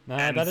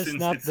 Nah, that is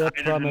not the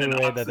primary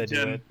way that they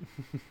do it.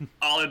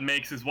 All it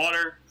makes is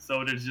water,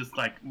 so there's just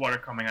like water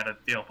coming out of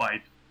the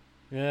tailpipe.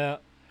 Yeah.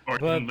 Or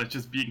it's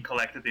just being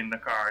collected in the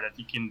car that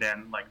you can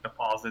then like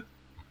deposit.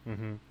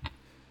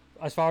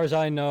 As far as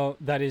I know,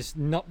 that is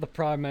not the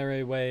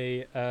primary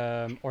way,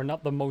 or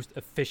not the most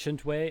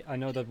efficient way. I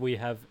know that we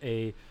have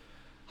a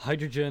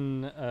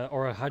hydrogen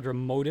or a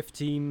hydromotive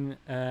team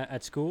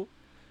at school.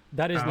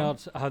 That is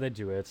not how they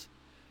do it.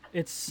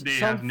 They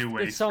have new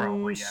ways,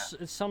 probably,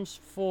 it's some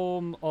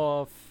form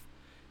of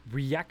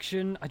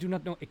reaction. I do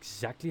not know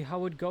exactly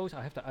how it goes.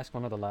 I have to ask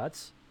one of the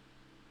lads.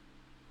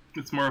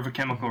 It's more of a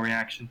chemical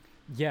reaction.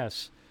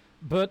 Yes.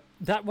 But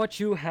that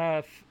what you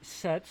have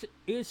said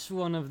is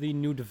one of the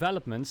new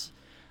developments.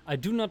 I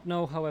do not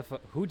know, however,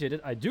 who did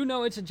it. I do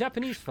know it's a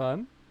Japanese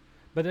firm,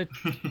 but it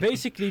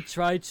basically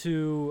tried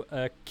to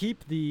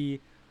keep the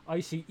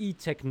ICE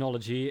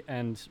technology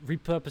and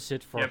repurpose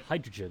it for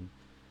hydrogen.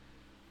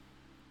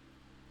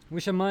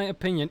 Which, in my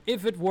opinion,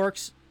 if it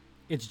works,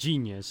 it's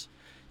genius.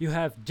 You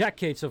have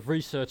decades of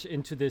research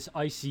into this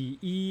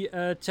ICE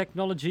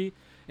technology,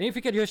 and if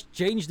you can just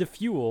change the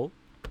fuel,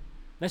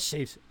 that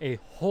saves a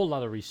whole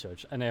lot of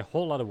research and a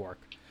whole lot of work.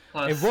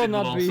 Plus, it will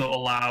also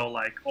allow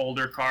like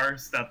older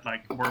cars that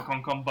like work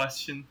on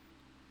combustion,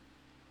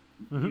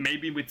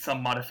 maybe with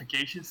some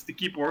modifications to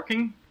keep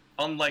working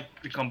on like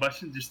the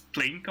combustion, just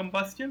plain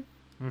combustion,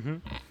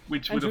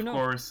 which would of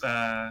course,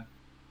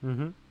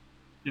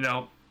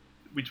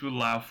 which would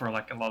allow for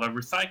like a lot of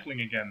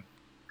recycling again.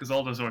 Because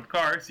all those old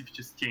cars, if you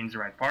just change the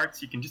right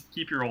parts, you can just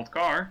keep your old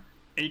car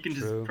and you can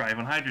just drive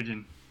on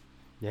hydrogen.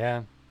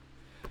 Yeah.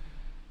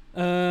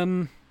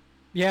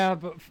 Yeah,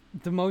 but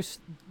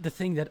the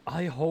thing that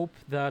I hope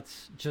that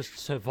just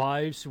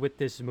survives with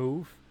this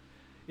move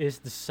is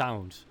the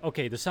sound.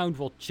 Okay, the sound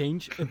will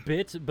change a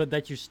bit, but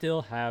that you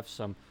still have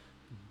some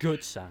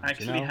good sound. I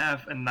actually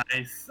have a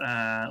nice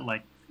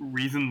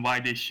reason why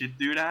they should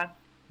do that.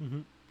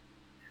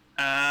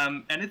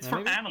 And it's for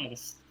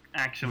animals,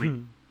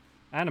 actually.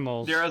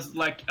 Animals. There's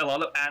like a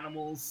lot of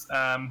animals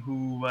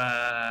who,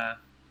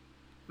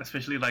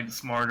 especially like the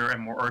smarter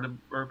and more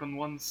urban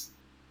ones,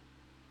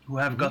 who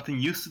have gotten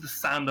used to the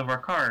sound of our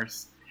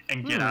cars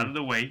and get out of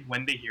the way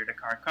when they hear the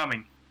car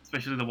coming.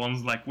 Especially the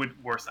ones like with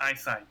worse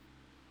eyesight.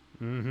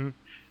 Mm-hmm.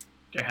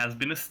 There has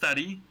been a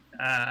study.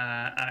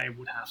 I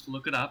would have to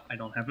look it up. I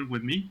don't have it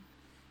with me.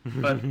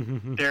 But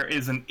there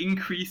is an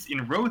increase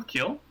in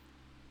roadkill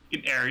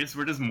in areas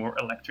where there's more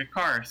electric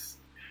cars.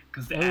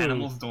 Because the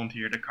animals don't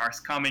hear the cars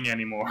coming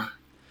anymore.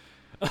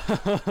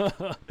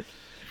 So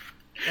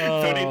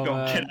they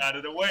don't get out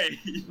of the way.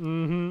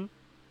 Mm-hmm.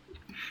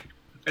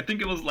 I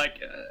think it was like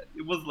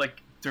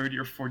 30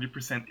 or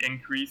 40%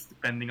 increase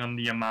depending on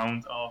the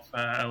amount of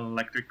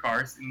electric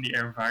cars in the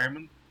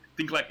environment. I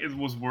think like it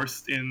was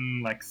worse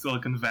in like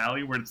Silicon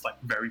Valley, where it's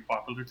like very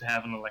popular to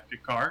have an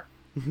electric car.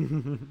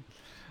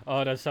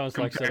 Oh, that sounds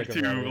like compared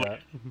Silicon Valley. to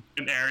like,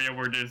 an area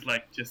where there's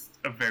like just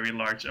a very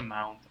large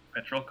amount of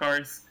petrol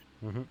cars.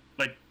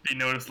 Like they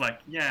notice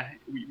like, yeah,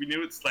 we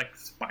notice like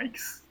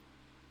spikes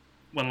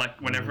when like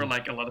whenever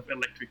like a lot of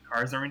electric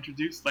cars are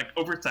introduced. Like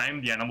over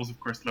time, the animals of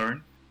course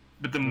learn,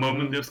 but the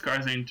moment those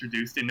cars are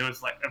introduced, they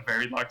notice like a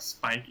very large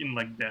spike in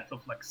like death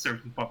of like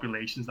certain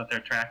populations that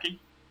they're tracking,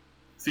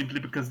 simply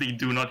because they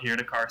do not hear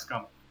the cars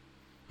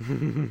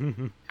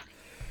coming.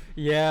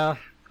 Yeah.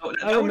 So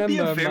that would be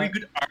a very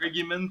good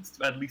argument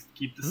to at least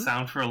keep the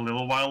sound for a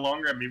little while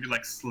longer and maybe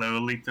like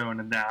slowly tone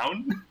it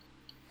down.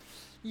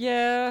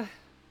 Yeah.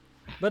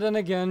 But then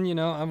again, you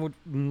know, I would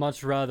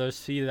much rather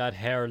see that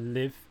hair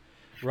live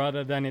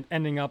rather than it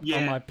ending up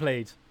on my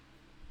plate.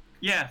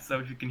 Yeah, so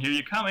if you can hear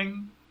you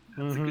coming,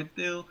 that's a good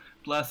deal.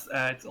 Plus,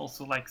 it's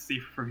also like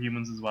safe for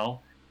humans as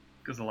well,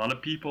 because a lot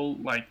of people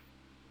like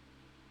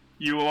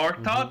you are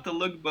taught to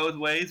look both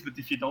ways, but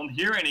if you don't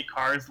hear any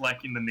cars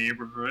like in the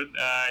neighborhood,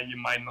 you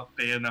might not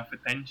pay enough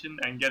attention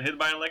and get hit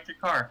by an electric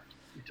car,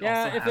 which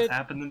also has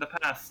happened in the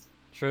past.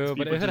 True,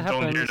 but if it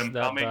happens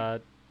that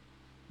bad,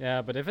 yeah,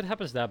 but if it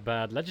happens that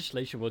bad,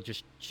 legislation will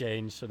just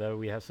change so that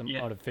we have some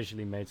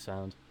artificially made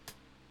sound.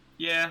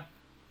 Yeah,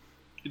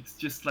 it's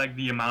just like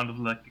the amount of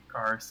electric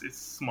cars is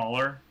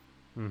smaller.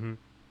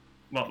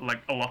 Well,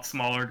 like a lot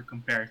smaller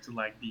compared to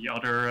like the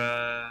other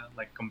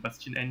like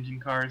combustion engine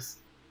cars.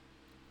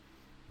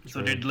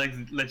 So the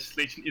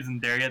legislation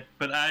isn't there yet,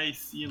 but I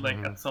see like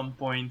at some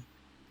point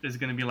there's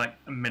gonna be like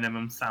a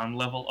minimum sound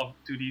level up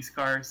to these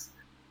cars,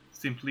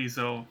 simply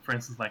so, for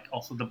instance, like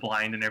also the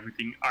blind and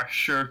everything are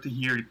sure to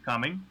hear it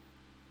coming.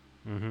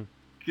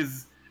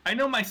 Because I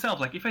know myself,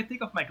 like if I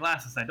take off my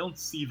glasses, I don't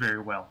see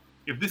very well.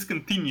 If this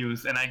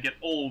continues and I get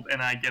old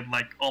and I get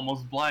like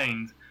almost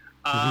blind,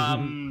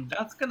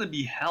 that's gonna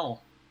be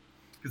hell.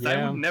 Because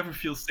I would never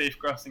feel safe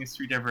crossing a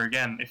street ever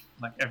again if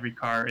like every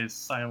car is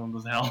silent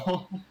as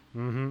hell.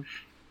 You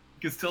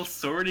can still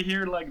sort of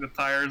hear like the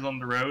tires on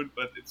the road,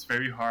 but it's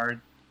very hard.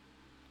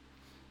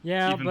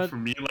 Yeah, even for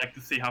me, like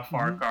to see how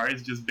far a car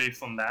is just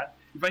based on that.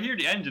 If I hear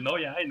the engine, oh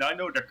yeah, I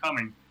know they're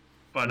coming,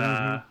 but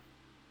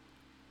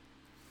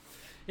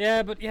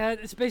yeah, but yeah,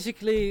 it's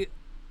basically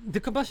the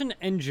combustion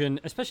engine,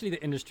 especially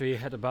the industry,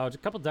 had about a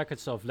couple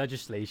decades of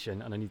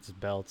legislation underneath its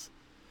belt.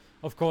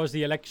 Of course,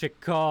 the electric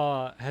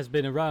car has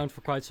been around for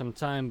quite some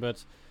time,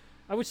 but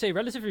I would say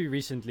relatively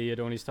recently it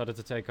only started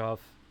to take off.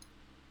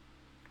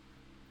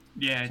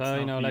 Yeah, so,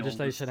 you know,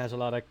 legislation has a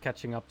lot of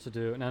catching up to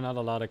do. No, not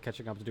a lot of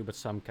catching up to do, but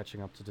some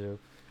catching up to do.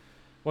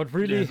 What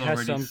really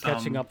has some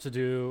catching up to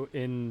do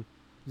in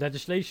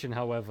legislation,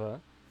 however,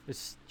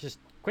 is just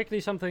quickly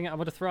something I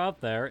want to throw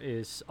out there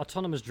is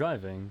autonomous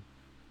driving.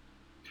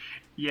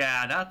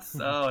 Yeah, that's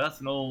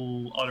an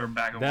whole other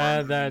bag of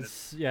worms.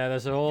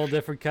 That's a whole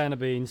different kind of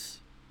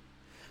beans.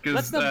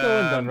 Let's not go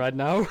in that right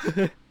now.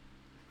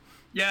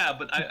 Yeah,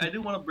 but I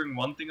do want to bring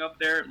one thing up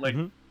there. Like,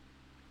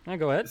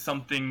 go ahead.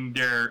 Something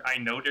I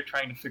know they're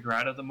trying to figure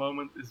out at the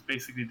moment is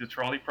basically the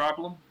trolley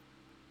problem.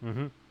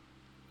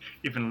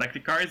 If an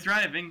electric car is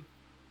driving,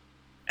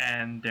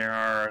 and there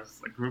are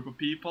a group of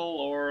people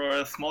or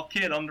a small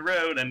kid on the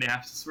road, and they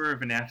have to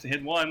swerve and they have to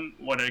hit one,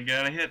 what are they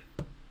gonna hit?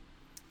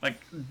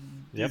 Like,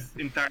 these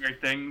entire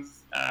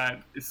things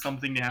is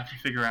something they have to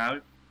figure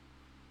out.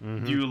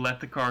 Do you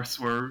let the car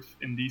swerve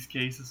in these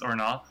cases or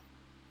not?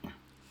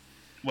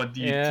 What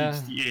do you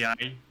teach the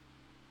AI?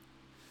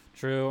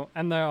 True,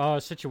 and there are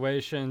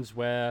situations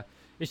where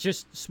it's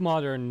just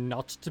smarter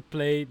not to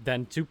play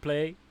than to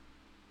play.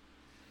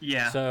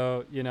 Yeah.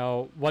 So, you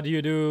know, what do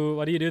you do?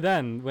 What do you do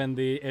then when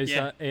the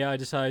AI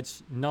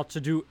decides not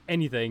to do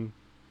anything?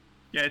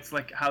 Yeah, it's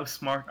like, how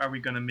smart are we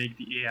gonna make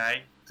the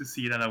AI to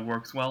see that it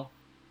works well,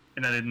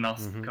 and that it not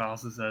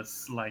causes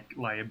us like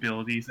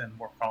liabilities and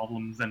more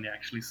problems than they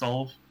actually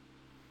solve?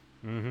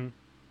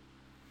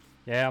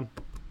 Yeah.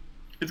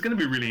 It's gonna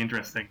be really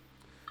interesting.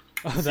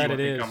 That it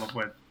is. Come up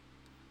with.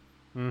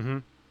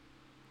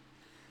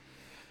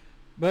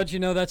 But you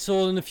know, that's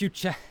all in the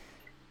future.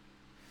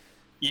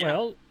 Yeah.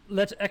 Well,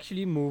 let's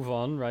actually move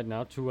on right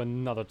now to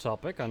another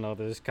topic. I know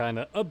this is kind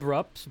of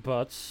abrupt,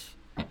 but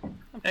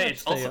hey,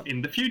 it's also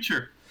in the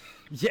future.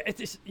 Yeah, it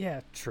is.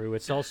 Yeah, true.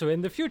 It's also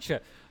in the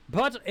future.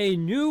 but a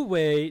new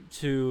way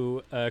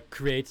to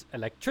create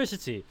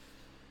electricity.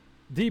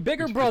 The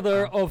bigger Which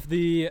brother could- of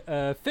the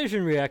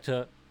fission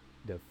reactor,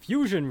 the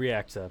fusion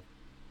reactor.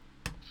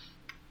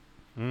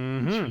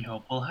 Which we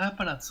hope will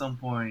happen at some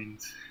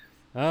point.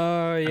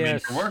 Oh, I mean,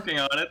 yes. they're working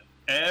on it.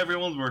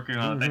 Everyone's working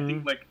on it. I Mhm.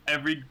 think like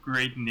every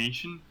great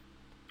nation,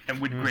 and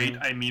with great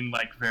I mean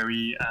like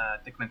very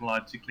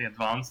technologically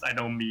advanced. I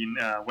don't mean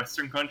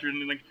Western countries,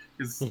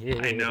 because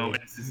I know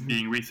this is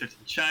being researched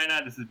in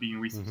China. This is being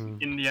researched in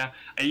India.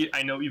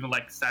 I know even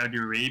like Saudi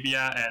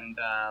Arabia and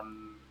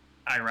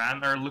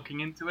Iran are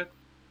looking into it.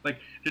 Like,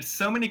 there's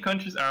so many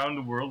countries around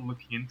the world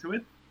looking into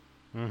it,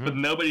 but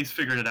nobody's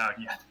figured it out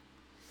yet.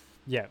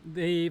 Yeah,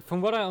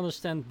 from what I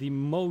understand, the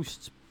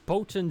most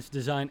potent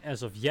design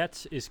as of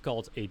yet is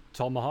called a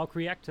Tomahawk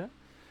reactor,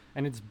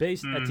 and it's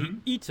based at the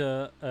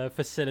ITER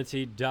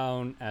facility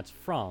down at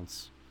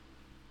France.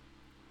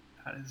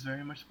 That is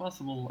very much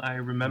possible. I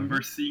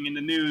remember seeing in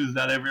the news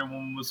that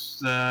everyone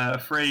was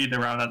afraid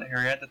around that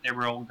area that they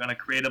were all going to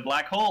create a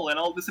black hole and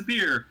all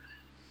disappear.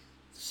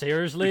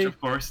 Seriously? Which, of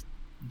course,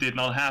 did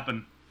not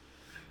happen.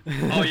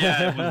 Oh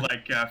yeah, it was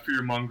like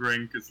fear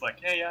mongering because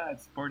like, hey, yeah,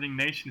 it's a supporting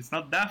nation. It's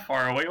not that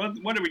far away.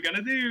 What are we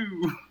gonna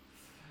do?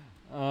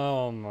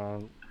 Oh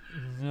man,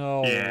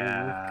 no!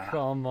 Yeah.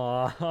 Come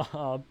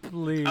on,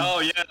 please. Oh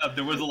yeah,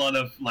 there was a lot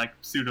of like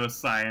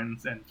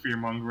pseudoscience and fear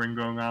mongering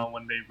going on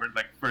when they were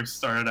like first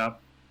started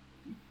up.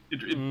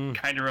 It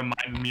kind of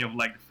reminded me of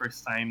like the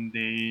first time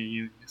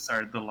they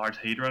started the Large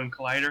Hadron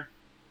Collider.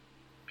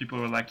 People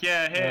were like,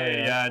 yeah,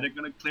 hey, they're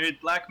gonna clear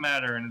black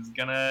matter and it's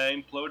gonna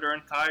implode our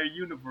entire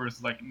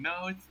universe. Like,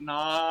 no, it's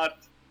not.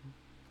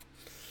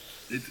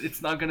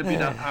 It's not gonna be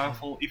that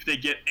powerful. If they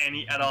get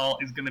any at all,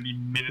 it's gonna be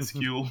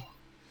minuscule.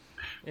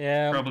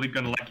 Yeah. Probably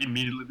gonna like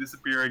immediately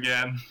disappear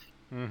again.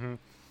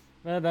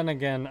 Well, then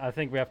again, I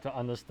think we have to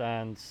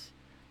understand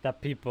that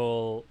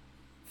people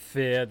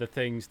fear the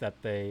things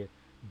that they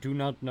do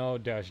not know,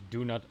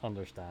 do not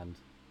understand.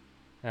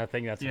 And I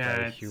think that's a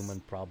very human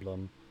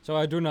problem. So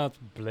I do not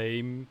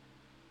blame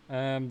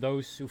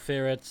those who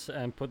fear it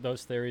and put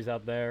those theories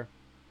out there.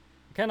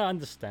 I kind of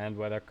understand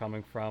where they're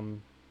coming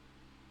from.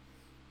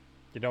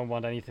 You don't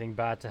want anything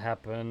bad to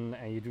happen,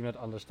 and you do not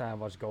understand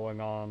what's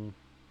going on.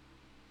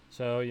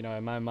 So, you know,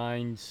 in my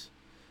mind,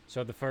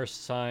 so the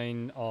first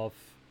sign of,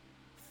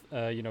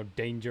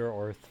 danger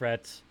or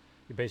threat,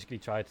 you basically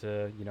try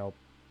to,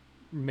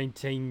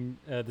 maintain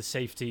the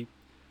safety,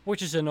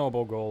 which is a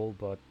noble goal,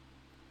 but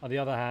on the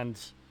other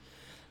hand,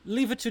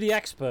 leave it to the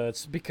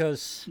experts,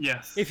 because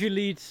if you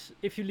lead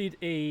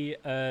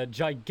a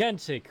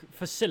gigantic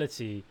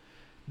facility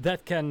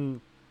that can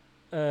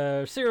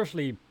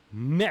seriously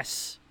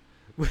mess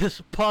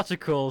with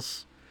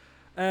particles,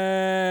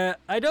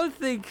 I don't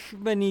think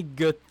many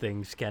good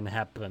things can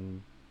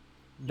happen.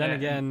 Then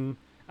again,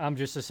 I'm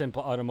just a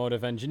simple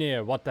automotive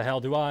engineer. What the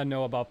hell do I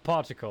know about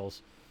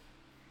particles?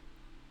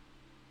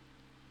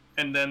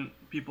 And then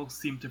people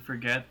seem to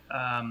forget,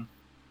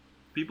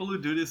 people who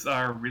do this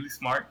are really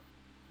smart.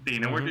 They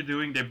know what they're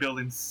doing. They build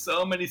in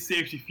so many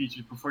safety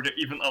features before they're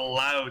even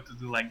allowed to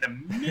do like the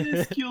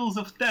minuscules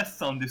of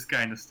tests on this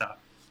kind of stuff.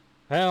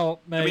 Hell,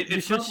 mate, I mean,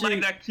 it's not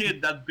like that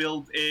kid that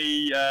built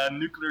a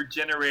nuclear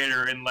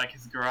generator in like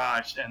his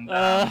garage, and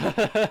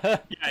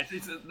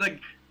it's like,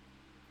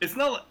 it's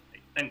not,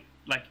 and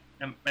like,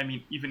 I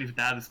mean, even if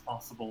that is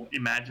possible,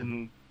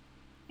 imagine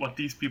what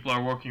these people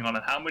are working on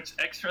and how much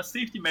extra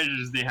safety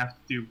measures they have to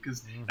do,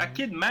 because that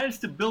kid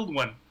managed to build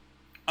one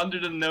under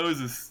the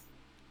noses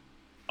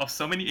of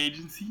so many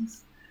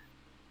agencies.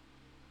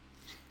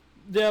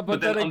 Yeah, but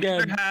then on again,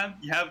 the other hand,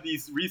 you have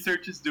these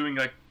researchers doing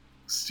like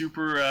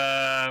super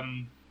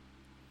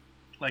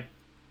like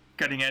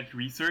cutting edge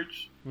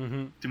research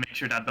to make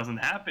sure that doesn't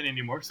happen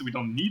anymore, so we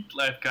don't need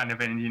that kind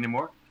of energy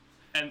anymore.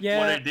 And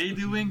what are they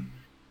doing?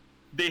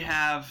 They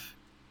have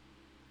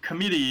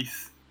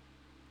committees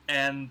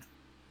and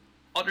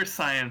other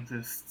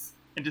scientists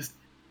and just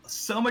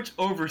so much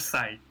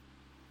oversight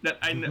that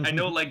I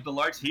know like the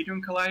Large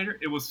Hadron Collider,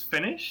 it was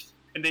finished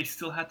and they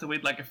still had to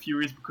wait like a few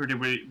years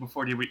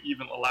before they were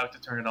even allowed to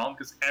turn it on,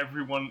 because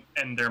everyone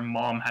and their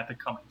mom had to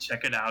come and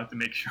check it out to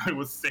make sure it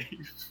was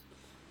safe.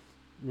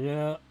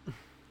 Yeah.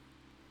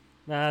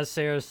 Nah,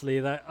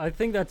 seriously, I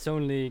think that's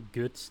only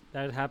good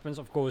that it happens.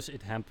 Of course,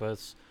 it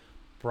hampers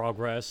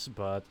progress,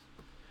 but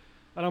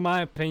in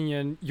my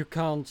opinion, you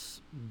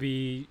can't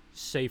be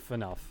safe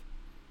enough.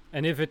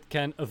 And if it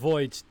can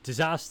avoid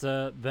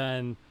disaster,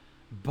 then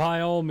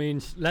by all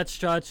means, let's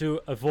try to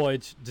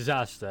avoid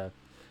disaster.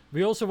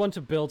 We also want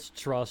to build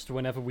trust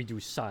whenever we do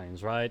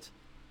science, right?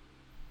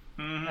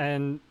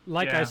 And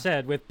like I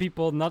said, with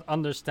people not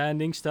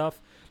understanding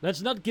stuff,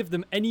 let's not give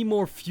them any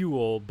more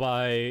fuel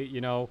by,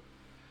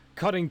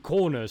 cutting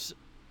corners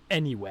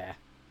anywhere.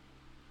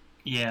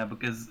 Yeah,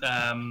 because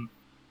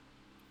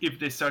if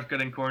they start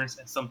cutting corners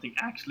and something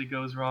actually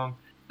goes wrong,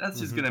 that's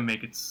just gonna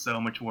make it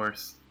so much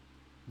worse.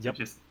 Yep.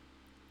 Just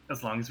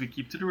as long as we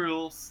keep to the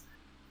rules,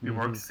 we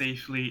work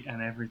safely and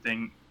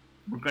everything,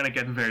 we're gonna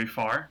get very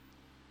far.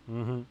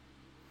 The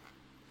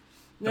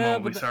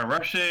moment we start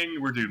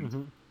rushing, we're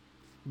doomed.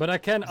 But I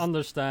can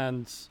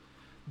understand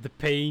the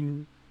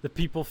pain that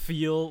people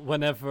feel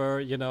whenever,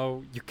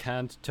 you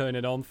can't turn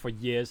it on for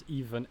years,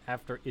 even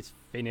after it's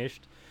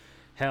finished.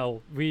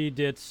 Hell, we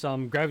did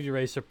some Gravity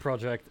Racer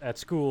project at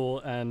school,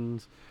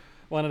 and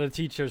one of the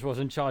teachers was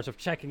in charge of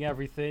checking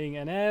everything,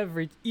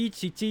 and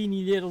each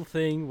teeny little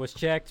thing was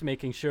checked,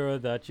 making sure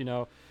that,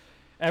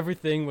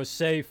 everything was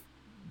safe.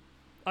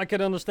 I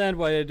can understand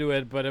why they do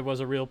it, but it was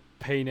a real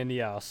pain in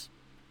the ass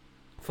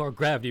for a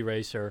Gravity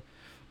Racer,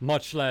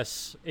 much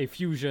less a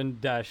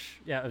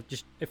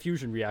just a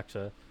fusion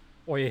reactor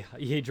or a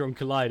Hadron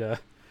Collider.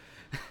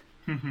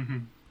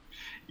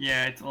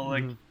 Yeah, it's all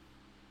like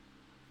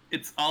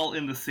it's all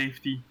in the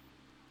safety,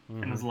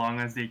 and as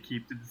long as they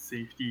keep to the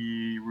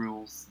safety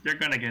rules, they're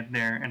gonna get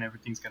there, and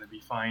everything's gonna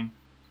be fine.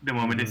 The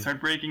moment they start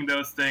breaking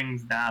those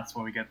things, that's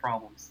when we get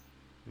problems.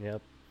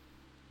 Yep.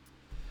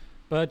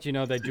 But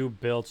they do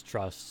build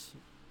trust.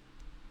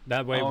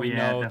 That way we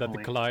know that the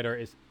collider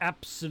is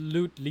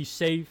absolutely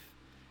safe,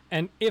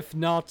 and if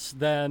not,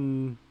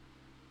 then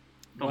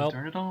don't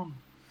turn it on.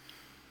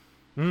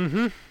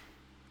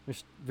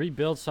 Just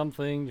rebuild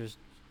something. Just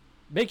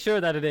make sure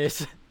that it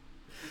is.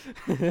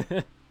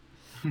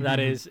 That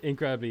is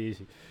incredibly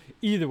easy.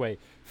 Either way,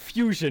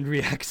 fusion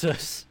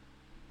reactors.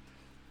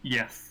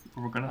 Yes,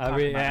 we're gonna talk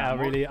about that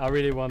more. I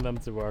really want them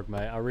to work,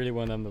 mate. I really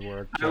want them to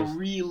work. I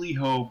really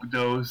hope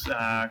those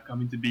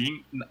come into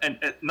being, and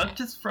not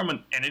just from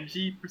an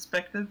energy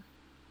perspective.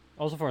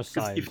 Also for a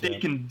science. If they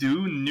can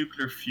do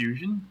nuclear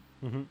fusion,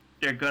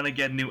 they're gonna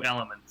get new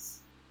elements.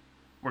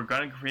 We're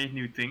gonna create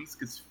new things,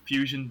 because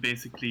fusion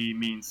basically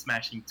means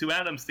smashing two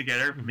atoms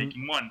together,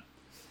 making one.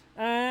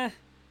 I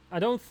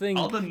don't think...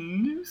 all the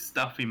new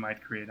stuff we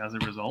might create as a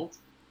result.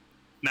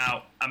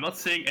 Now, I'm not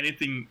saying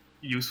anything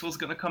useful is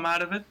gonna come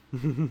out of it,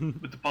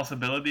 but the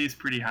possibility is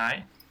pretty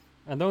high.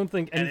 I don't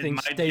think anything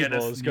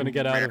stable is gonna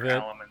get out of it.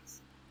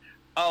 Elements.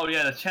 Oh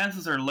yeah, the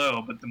chances are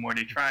low, but the more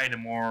they try, the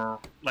more,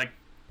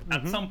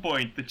 at some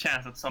point, the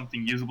chance that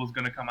something usable is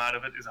gonna come out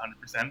of it is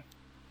 100%.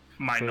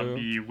 Might not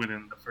be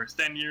within the first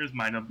 10 years,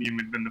 might not be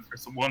within the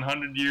first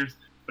 100 years,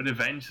 but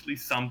eventually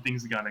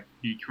something's gonna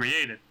be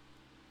created.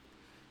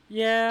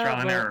 Yeah.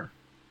 Trial and error.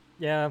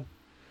 Yeah.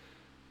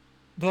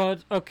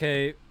 But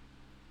okay,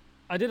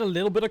 I did a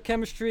little bit of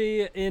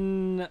chemistry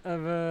in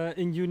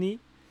uni,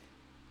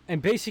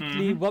 and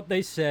basically what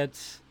they said,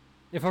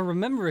 if I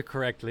remember it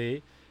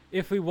correctly,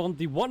 if we want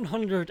the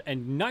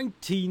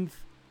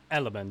 119th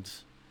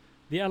element,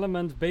 the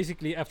element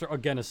basically after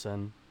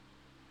organosine,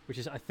 which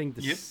is I think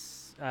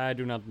I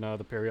do not know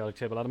the periodic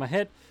table out of my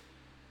head,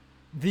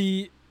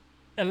 the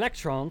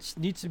electrons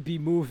need to be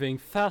moving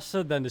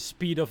faster than the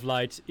speed of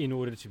light in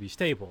order to be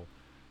stable.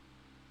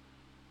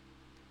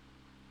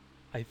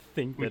 I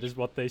think that is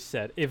what they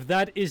said. If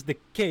that is the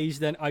case,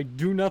 then I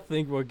do not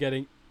think we're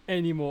getting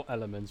any more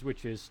elements,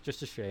 which is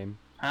just a shame.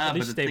 At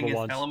least but the stable thing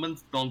ones. is,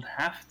 elements don't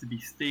have to be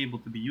stable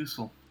to be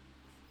useful.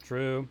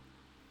 True,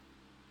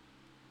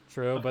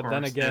 Of but course,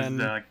 then again...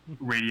 there's the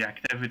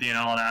radioactivity and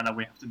all that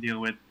we have to deal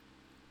with.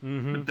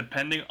 But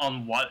depending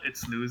on what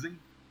it's losing,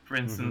 for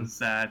instance,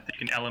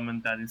 take an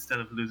element that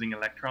instead of losing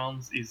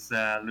electrons is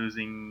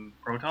losing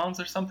protons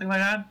or something like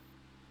that.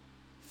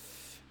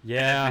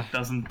 Yeah. And if it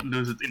doesn't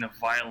lose it in a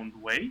violent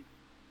way,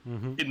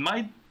 it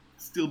might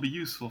still be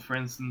useful. For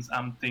instance,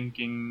 I'm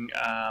thinking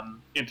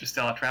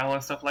interstellar travel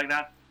and stuff like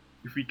that.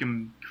 If we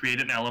can create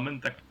an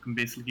element that can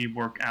basically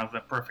work as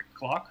a perfect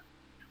clock,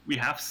 we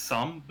have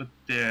some, but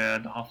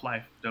the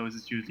half-life of those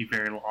is usually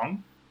very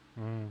long.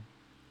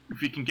 If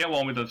we can get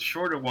one with a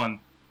shorter one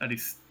that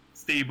is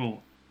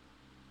stable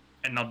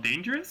and not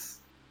dangerous,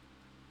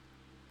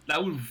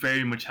 that would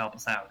very much help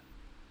us out.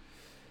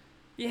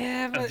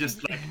 Yeah, but... That's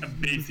just like a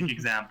basic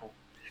example.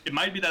 It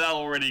might be that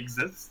already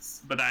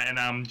exists, but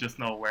I'm just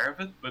not aware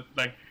of it. But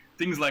like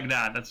things like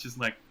that, that's just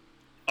like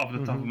off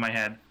the top of my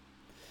head.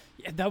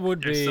 Yeah, that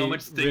would There's be so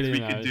much things really we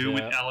nice, could do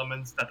with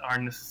elements that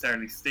aren't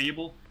necessarily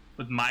stable,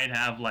 but might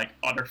have like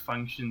other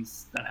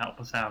functions that help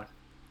us out.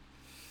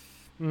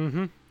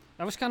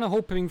 I was kind of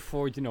hoping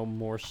for,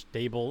 more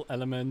stable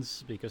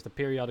elements, because the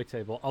periodic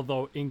table,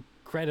 although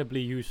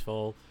incredibly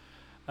useful,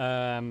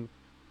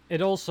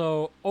 it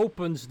also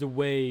opens the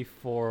way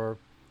for,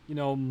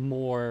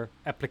 more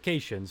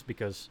applications,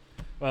 because,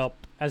 well,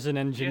 as an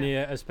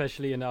engineer,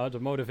 especially in the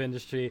automotive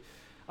industry,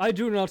 I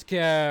do not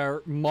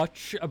care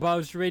much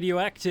about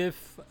radioactive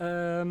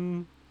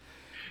True.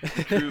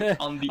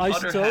 On the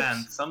isotopes. other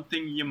hand,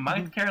 something you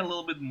might care a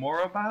little bit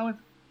more about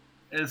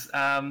is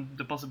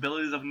the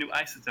possibilities of new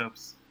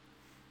isotopes.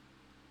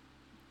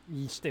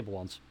 Stable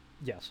ones,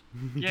 yes.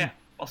 Yeah,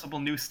 possible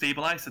new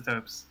stable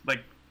isotopes,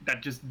 like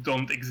that just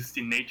don't exist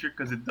in nature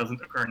because it doesn't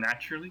occur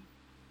naturally.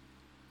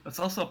 That's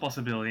also a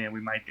possibility, and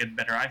we might get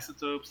better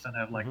isotopes that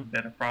have like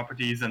better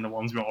properties than the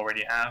ones we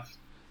already have.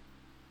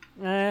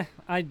 I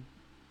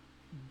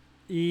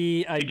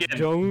Again,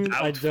 don't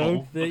doubtful,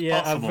 think. but Yeah,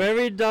 I'm possible.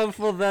 very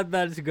doubtful that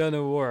that's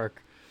gonna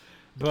work.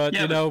 But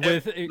Yeah,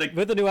 but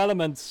with the new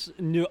elements,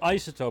 new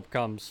isotope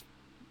comes.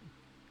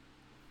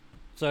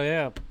 So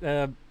yeah,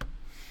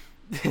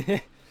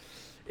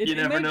 You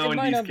never know in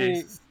might these not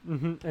cases.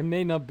 it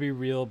may not be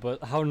real,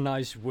 but how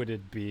nice would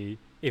it be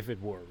if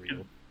it were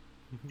real?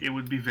 It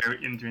would be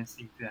very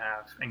interesting to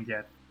have and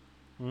get,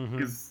 Mm-hmm.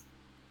 because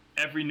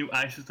every new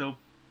isotope.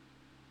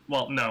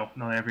 Well, no,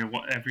 not every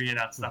one.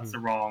 That's the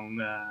wrong.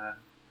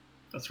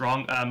 That's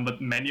wrong.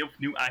 But many of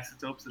new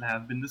isotopes that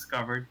have been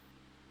discovered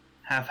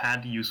have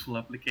had useful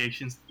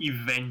applications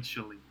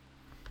eventually.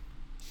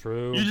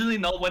 True. Usually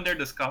not when they're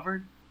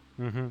discovered.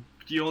 Mm-hmm.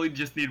 You only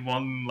just need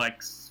one,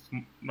 like,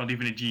 not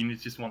even a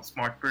genius, just one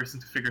smart person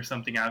to figure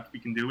something out we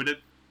can do with it.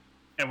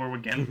 And we're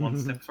again one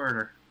step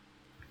further.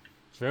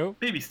 True.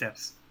 Baby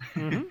steps.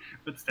 Mm-hmm.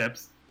 But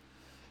steps.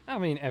 I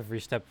mean, every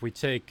step we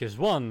take is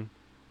one.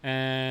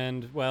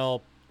 And,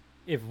 well,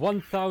 if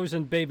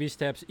 1,000 baby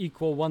steps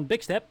equal one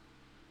big step,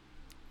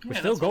 we're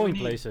still going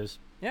places.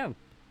 Yeah.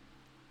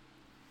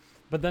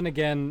 But then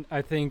again,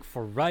 I think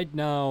for right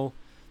now,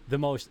 the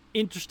most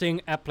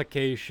interesting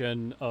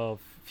application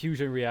of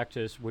fusion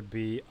reactors would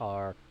be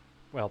our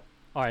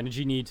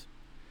energy need.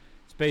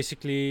 It's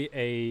basically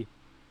a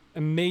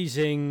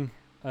amazing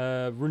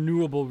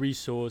renewable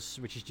resource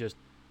which is just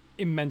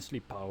immensely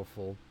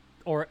powerful,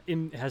 or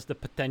has the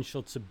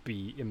potential to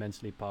be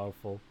immensely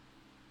powerful.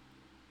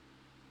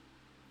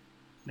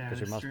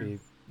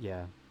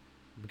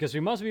 Because we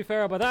must be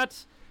fair about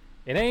that.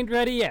 It ain't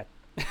ready yet.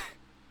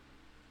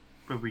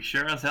 But we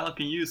sure as hell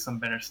can use some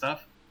better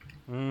stuff.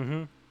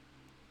 Mm-hmm.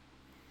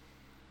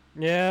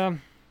 Yeah,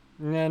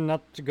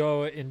 not to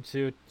go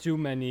into too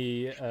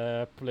many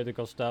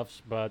political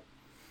stuffs, but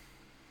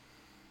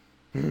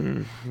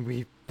there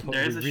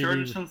is a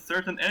shortage on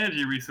certain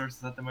energy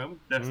resources at the moment,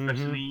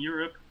 especially in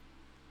Europe.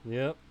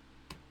 Yep.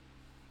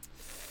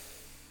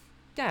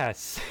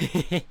 Yes.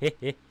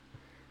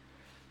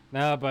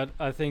 No, but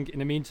I think in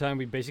the meantime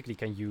we basically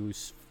can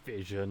use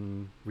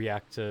fission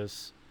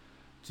reactors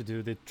to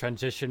do the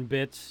transition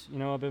bit,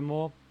 a bit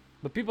more.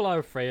 But people are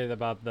afraid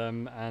about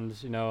them, and,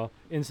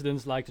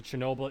 incidents like the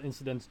Chernobyl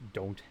incident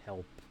don't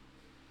help.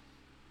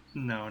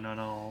 No, not at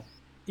all.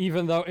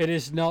 Even though it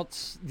is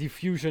not the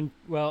fusion,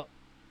 well,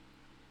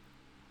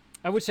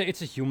 I would say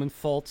it's a human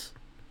fault.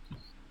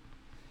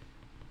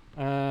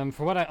 From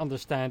what I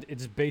understand,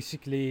 it's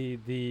basically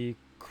the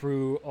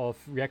crew of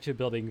reactor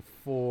building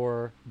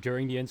 4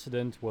 during the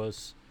incident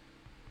was,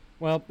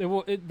 well,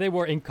 they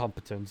were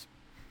incompetent.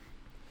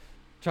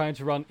 Trying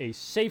to run a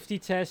safety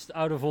test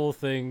out of all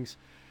things,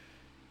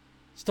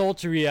 stalled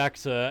the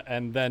reactor,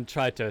 and then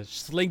tried to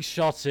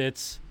slingshot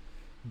it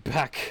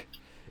back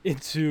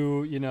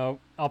into,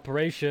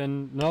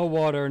 operation. No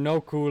water,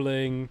 no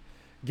cooling,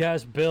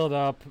 gas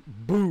buildup,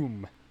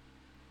 boom.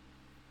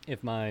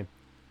 If my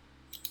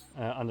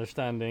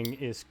understanding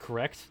is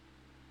correct.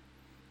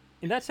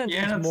 In that sense,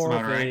 it's more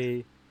of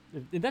a.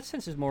 In that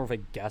sense, it's more of a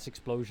gas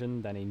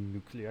explosion than a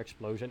nuclear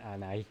explosion,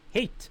 and I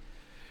hate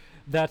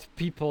that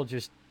people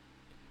just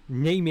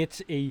name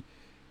it a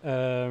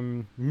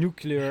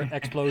nuclear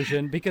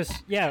explosion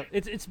because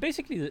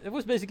it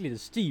was basically the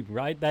steam,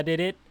 right, that did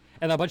it,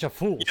 and a bunch of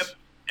fools. Yep,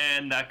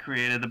 and that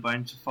created a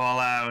bunch of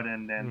fallout,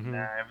 and then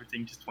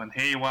everything just went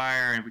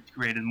haywire, and we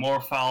created more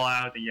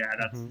fallout. And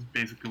that's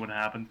basically what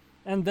happened.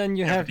 And then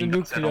you have the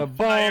nuclear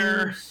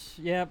bombs.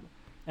 Yep.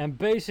 And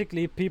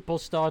basically, people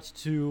start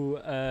to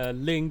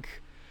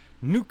link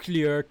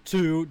nuclear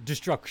to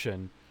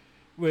destruction,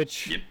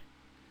 which. Yep.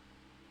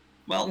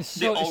 Well,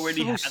 they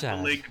already had the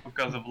link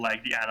because of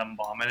the atom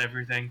bomb and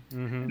everything,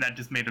 and that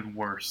just made it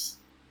worse.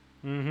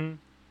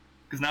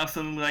 Because now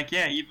suddenly,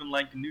 even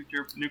the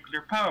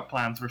nuclear power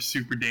plants were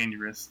super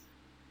dangerous.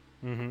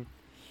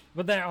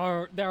 But there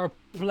are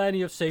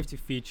plenty of safety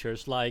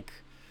features like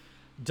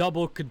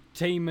double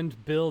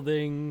containment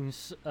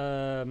buildings.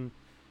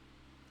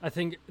 I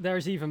think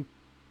there's even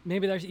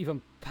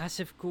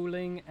passive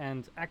cooling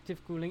and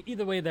active cooling.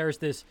 Either way, there's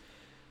this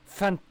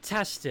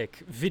fantastic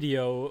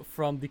video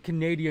from the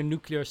Canadian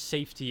Nuclear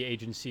Safety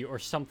Agency or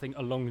something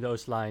along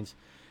those lines,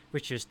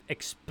 which just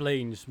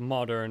explains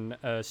modern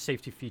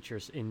safety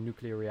features in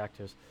nuclear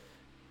reactors.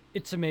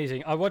 It's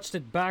amazing. I watched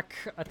it back,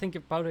 I think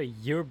about a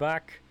year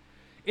back.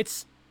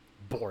 It's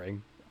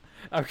boring.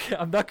 Okay,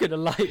 I'm not gonna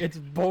lie, it's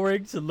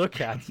boring to look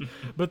at,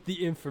 but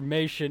the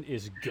information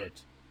is good.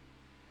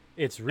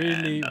 It's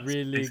really,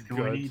 really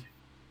good.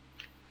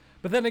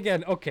 But then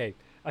again, okay,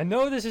 I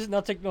know this is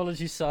not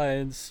technology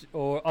science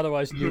or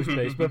otherwise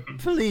news-based, but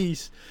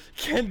please,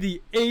 can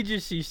the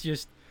agencies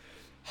just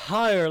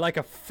hire like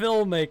a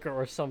filmmaker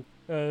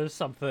or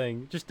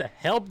something just to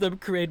help them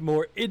create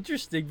more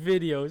interesting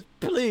videos?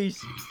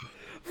 Please,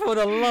 for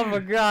the love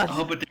of God.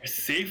 Oh, but they're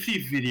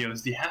safety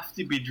videos. They have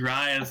to be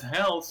dry as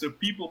hell so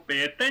people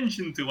pay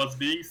attention to what's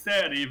being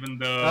said, even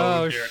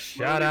though they're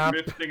slowly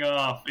drifting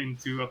off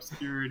into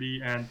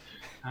obscurity and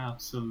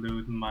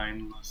absolute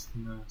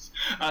mindlessness.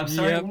 I'm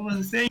sorry, what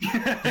was I saying?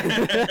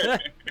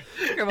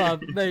 Come on,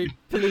 mate,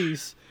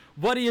 please.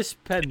 What are you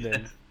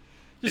spending?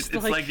 It's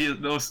like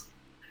those.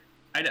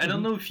 I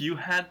don't know if you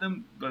had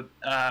them, but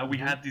we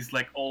had these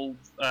old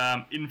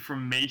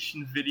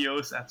information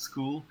videos at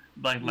school,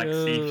 like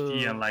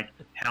safety and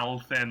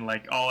health and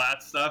all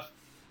that stuff,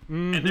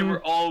 and they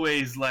were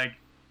always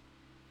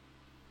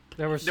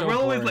They were there so were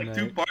always boring, like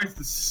two mate. parts: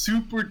 the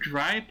super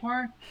dry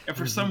part, and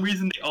for some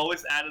reason they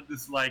always added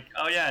this like,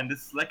 oh yeah, and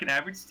this is like an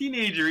average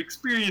teenager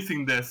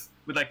experiencing this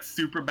with like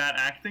super bad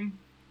acting.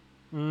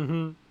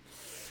 Mm-hmm.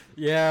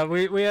 Yeah,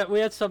 we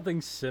had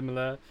something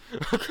similar.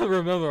 I can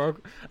remember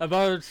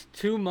about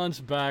 2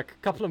 months back, a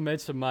couple of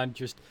mates of mine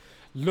just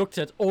looked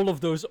at all of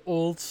those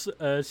old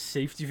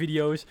safety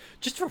videos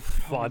just for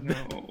fun.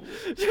 Oh,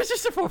 no.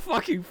 Just for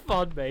fucking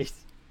fun, mate.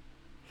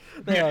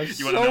 They are You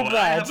so want to know what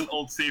I bad. have an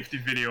old safety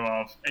video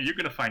of, and you're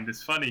gonna find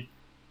this funny.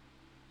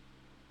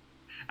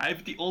 I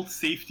have the old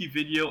safety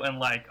video and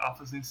like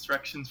office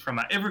instructions from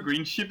my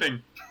Evergreen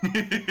shipping. You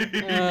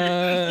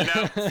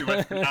know,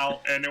 Suez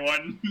Canal,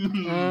 anyone?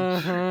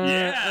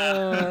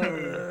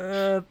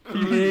 Yeah.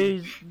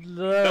 Please,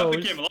 no. That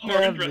became a lot more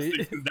spare interesting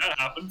me. since that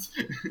happened.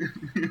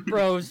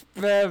 Bro,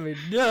 spare me,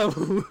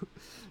 no.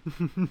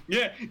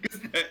 Yeah,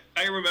 because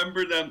I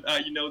remember them.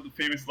 You know the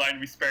famous line,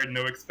 "We spared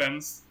no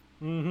expense."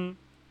 Mm-hmm.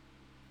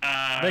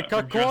 for They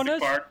cut Jurassic corners?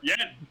 Park.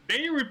 Yeah,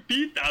 they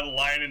repeat that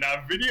line in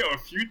that video a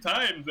few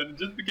times, and it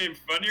just became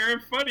funnier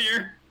and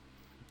funnier.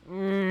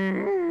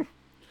 Mm.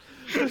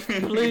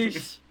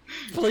 Please,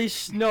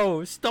 please,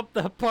 no. Stop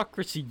the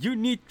hypocrisy. You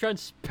need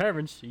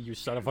transparency, you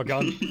son of a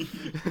gun.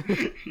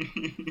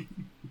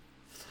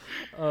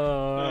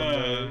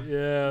 Man,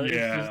 yeah. it's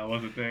Yeah, just- that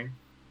was a thing.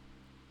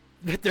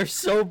 they're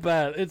so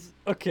bad. It's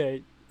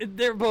okay.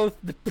 They're both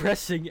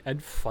depressing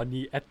and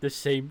funny at the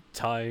same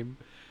time.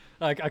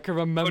 Like I can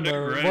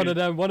remember great. one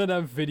of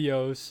them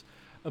videos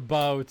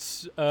about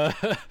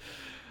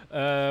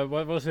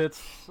what was it?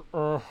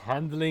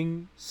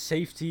 Handling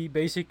safety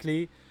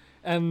basically,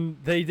 and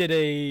they did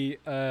a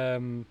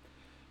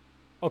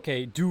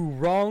okay, do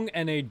wrong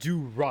and a do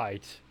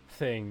right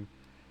thing,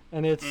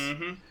 and it's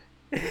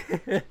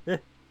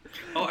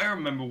Oh, I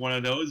remember one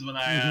of those when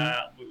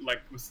I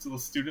like was still a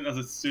student. As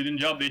a student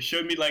job, they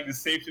showed me like the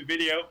safety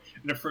video,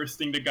 and the first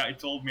thing the guy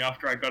told me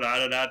after I got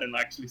out of that and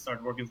actually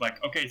started working is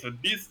like, okay, so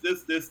this,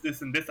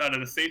 and this out of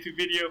the safety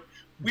video,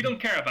 we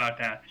don't care about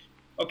that.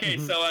 Okay,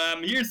 so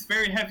here's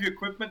very heavy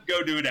equipment.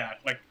 Go do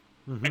that. Like,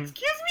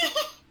 excuse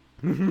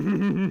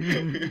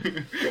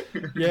me.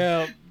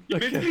 yeah. He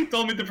Okay. basically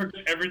told me to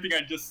forget everything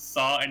I just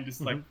saw and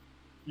just like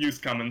use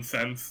common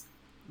sense.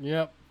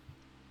 Yep.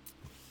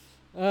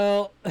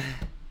 Well,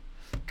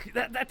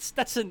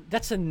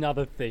 that's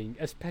another thing,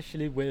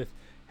 especially with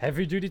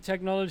heavy duty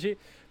technology.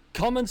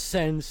 Common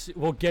sense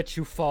will get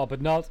you far,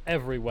 but not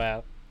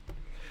everywhere.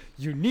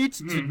 You need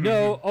to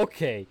know,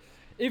 okay,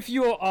 if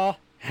you are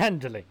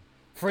handling,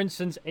 for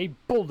instance, a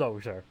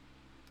bulldozer.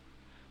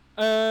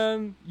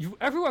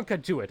 Everyone can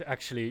do it.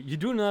 Actually, you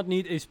do not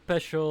need a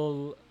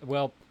special.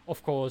 Well,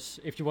 of course,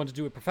 if you want to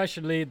do it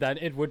professionally, then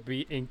it would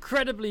be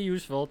incredibly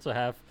useful to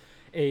have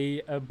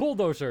a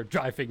bulldozer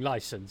driving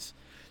license,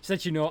 so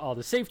that you know all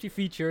the safety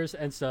features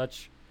and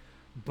such.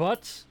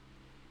 But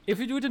if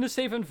you do it in a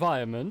safe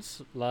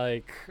environment,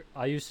 like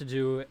I used to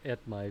do at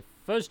my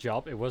first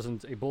job, it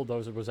wasn't a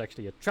bulldozer, it was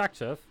actually a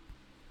tractor.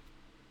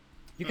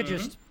 You could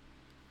just,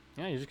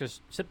 you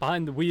just sit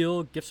behind the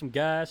wheel, give some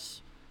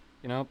gas,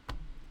 you know,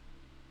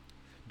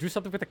 do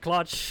something with the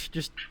clutch,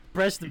 just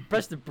press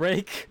the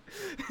brake.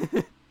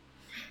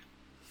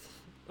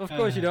 Of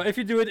course, you know, if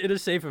you do it in a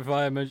safe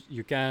environment,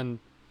 you can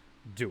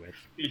do it.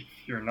 If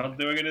you're not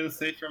doing it in a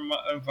safe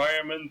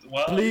environment,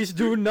 well, Please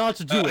do not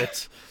do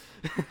it.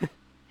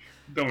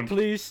 don't.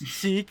 Please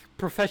seek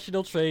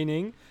professional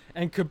training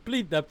and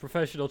complete that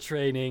professional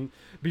training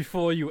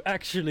before you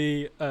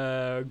actually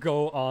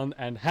go on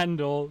and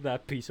handle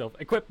that piece of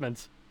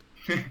equipment.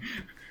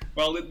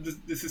 Well,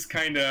 this is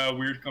kind of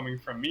weird coming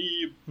from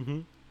me.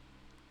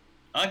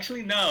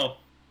 Actually, no.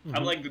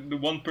 I'm like the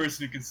one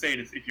person who can say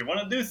this. If you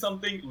want to do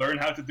something, learn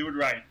how to do it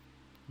right.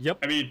 Yep.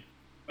 I mean,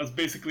 that's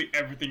basically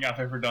everything I've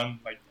ever done.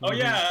 Like, oh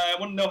yeah, I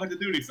want to know how to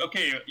do this.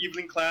 Okay,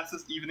 evening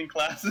classes.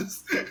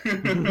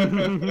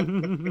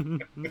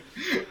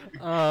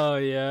 Oh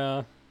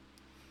yeah.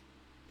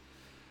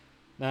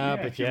 Nah,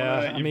 but if you yeah,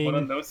 wanna, I you mean,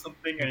 want to know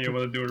something and you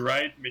want to do it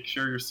right, make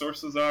sure your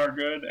sources are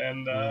good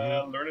and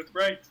learn it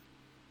right.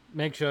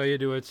 make sure you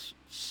do it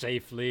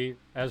safely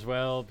as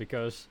well,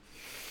 because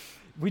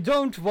we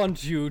don't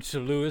want you to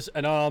lose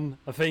an arm,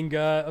 a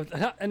finger,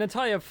 an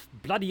entire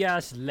bloody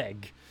ass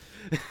leg.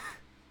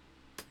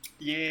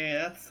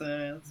 Yeah, that's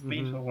a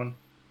painful one.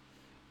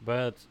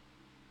 But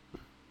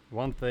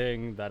one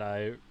thing that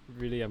I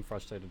really am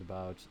frustrated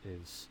about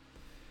is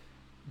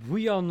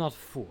we are not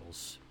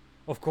fools.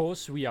 Of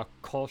course, we are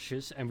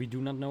cautious and we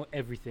do not know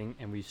everything,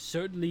 and we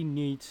certainly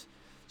need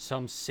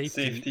some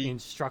safety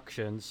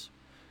instructions.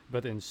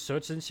 But in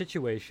certain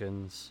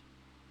situations,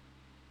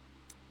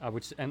 I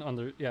would and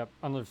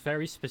under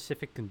very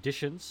specific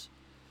conditions,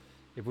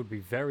 it would be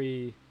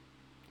very,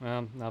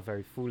 not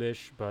very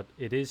foolish, but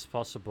it is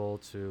possible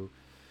to,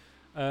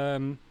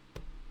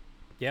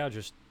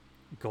 just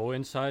go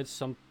inside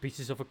some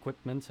pieces of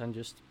equipment and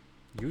just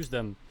use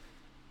them.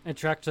 A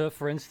tractor,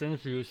 for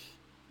instance,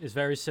 is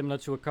very similar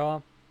to a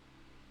car.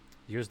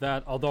 Use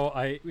that. Although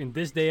in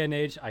this day and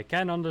age, I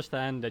can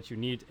understand that you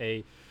need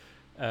a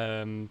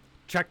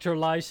tractor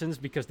license,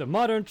 because the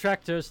modern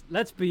tractors,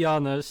 let's be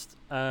honest,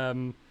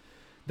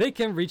 they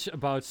can reach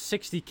about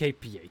 60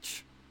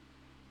 kph.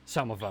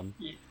 Some of them.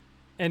 Yeah.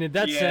 And in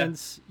that Yeah,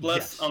 sense, Plus,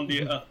 yes. on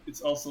the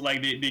it's also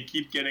like they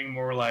keep getting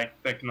more like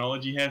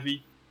technology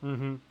heavy.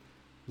 Mm-hmm.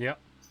 Yep.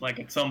 It's like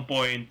at some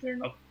point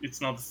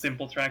it's not a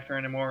simple tractor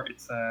anymore.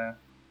 It's a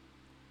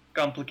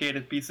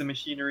complicated piece of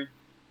machinery.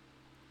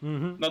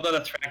 Mm-hmm. Not that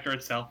a tractor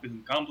itself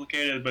isn't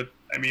complicated, but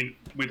I mean,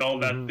 with all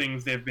that Mhm.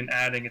 things they've been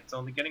adding, it's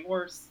only getting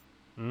worse.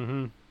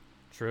 Mm-hmm.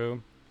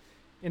 True.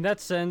 In that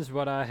sense,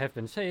 what I have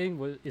been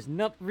saying is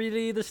not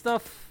really the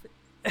stuff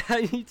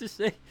I need to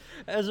say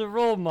as a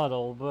role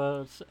model,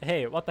 but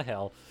hey, what the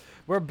hell?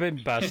 We're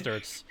bin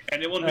bastards.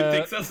 Anyone who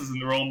takes us as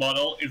a role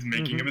model is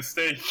making Mhm. a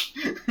mistake.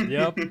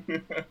 Yep.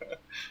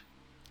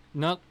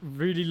 Not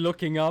really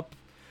looking up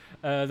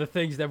the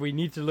things that we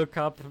need to look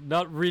up.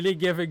 Not really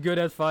giving good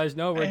advice.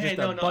 No, we're Hey,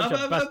 just a bunch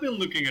of I've been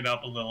looking it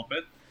up a little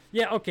bit.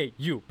 Yeah, okay,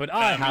 you, but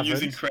I I'm haven't.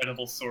 using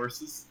credible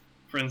sources.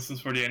 For instance,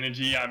 for the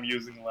energy, I'm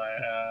using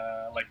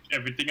like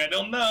everything I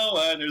don't know.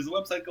 There's a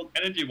website called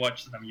Energy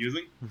Watch that I'm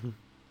using.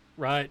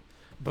 Right,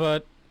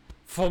 but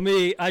for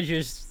me, I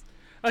just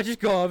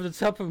go off the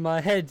top of my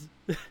head.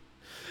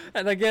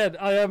 And again,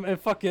 I'm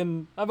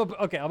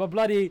a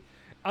bloody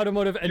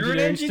automotive You're an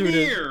engineering student.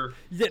 engineer.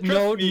 Yeah, Trust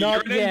no, me,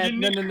 not you're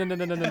an yet. No,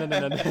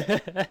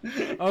 engineer.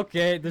 no.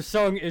 Okay, the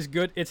song is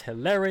good. It's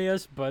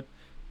hilarious, but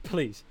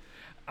please,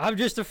 I'm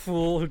just a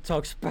fool who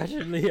talks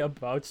passionately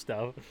about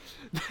stuff.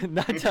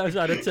 9 times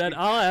out of 10,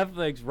 I'll have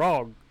things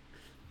wrong,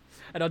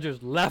 and I'll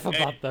just laugh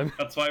about Hey, them.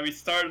 that's why we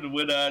started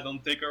with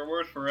don't take our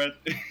word for it.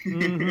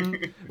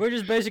 Mhm. We're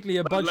just basically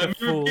a bunch Let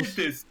of me repeat fools.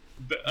 this.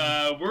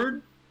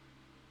 We're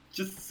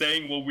just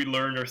saying what we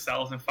learned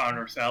ourselves and found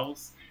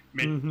ourselves.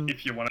 Mhm.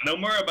 If you want to know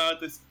more about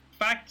this,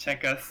 fact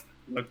check us.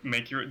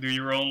 Do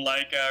your own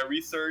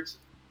research,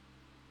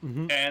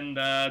 Mhm. and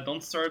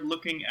don't start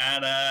looking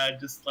at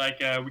just like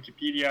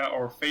Wikipedia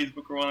or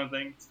Facebook or one of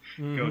things.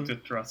 Go Mhm. to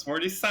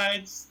trustworthy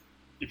sites.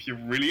 If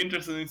you're really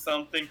interested in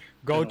something,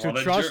 Go there's a to lot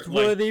of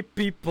trustworthy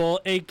people,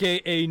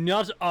 aka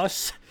not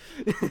us.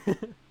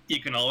 you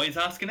can always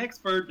ask an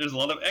expert. There's a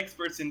lot of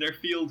experts in their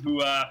field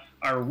who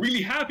are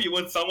really happy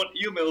when someone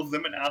emails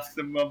them and asks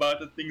them about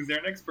the things they're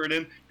an expert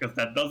in, because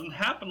that doesn't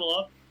happen a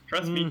lot.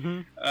 Trust me.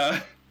 Mhm.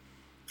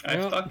 I've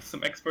Yep. talked to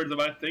some experts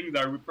about things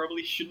that we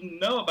probably shouldn't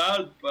know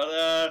about,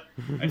 but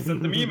I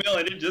sent them email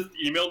and they just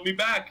emailed me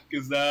back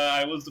because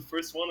I was the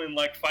first one in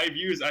like 5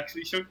 years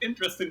actually showed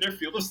interest in their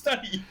field of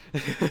study.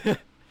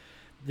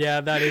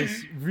 Yeah, that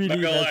is really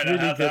Not gonna lie, that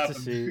has good to happened.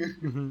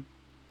 see. Mhm.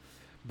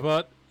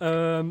 But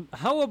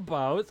how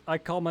about I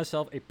call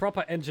myself a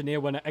proper engineer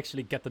when I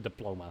actually get the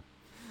diploma?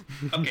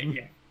 Okay,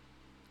 yeah.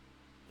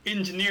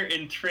 Engineer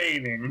in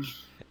training.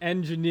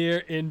 Engineer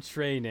in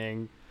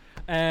training,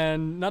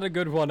 and not a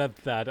good one at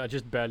that. I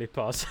just barely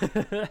pass.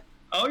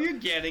 Oh, you're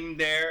getting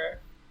there.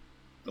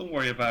 Don't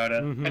worry about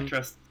it. Mhm. I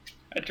trust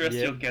Yep.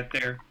 you'll get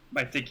there.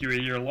 Might take you a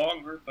year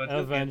longer, but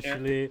you'll get there.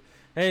 Eventually.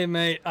 Hey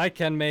mate, I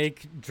can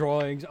make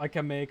drawings, I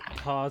can make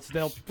parts.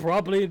 They'll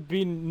probably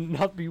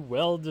not be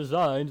well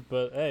designed,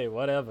 but hey,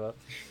 whatever.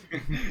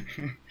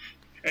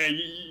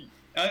 Hey,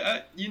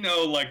 you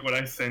know, like what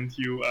I sent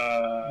you,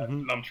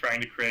 Mhm. I'm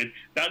trying to create.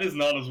 That is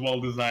not as well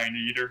designed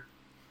either.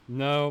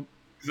 No.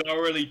 Because I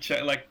already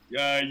checked. Like,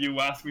 you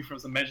asked me for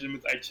some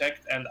measurements, I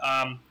checked, and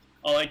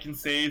all I can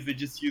say is they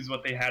just used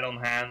what they had on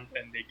hand,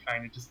 and they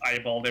kind of just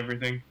eyeballed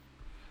everything.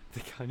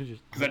 They kind of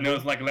just. Because I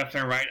noticed like left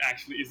and right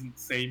actually isn't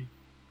the same.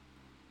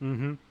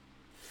 Mm-hmm.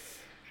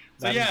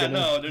 So yeah,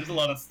 no, there's a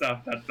lot of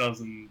stuff that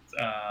doesn't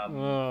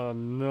Oh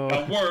no.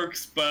 that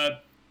works,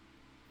 but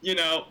you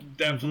know,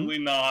 definitely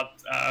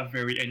not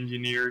very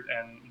engineered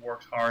and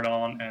worked hard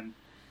on, and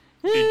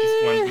they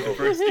just went with the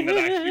first thing that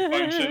actually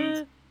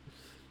functioned.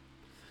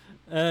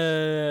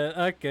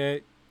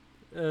 Okay.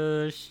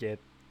 Shit.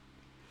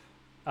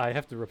 I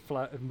have to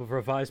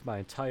revise my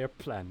entire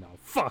plan now.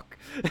 Fuck.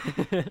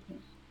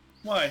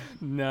 Why?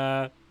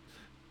 Nah.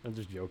 I'm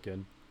just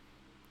joking.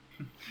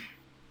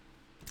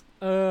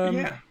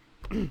 Yeah,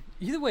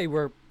 Either way,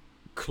 we're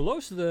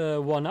close to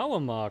the 1 hour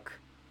mark.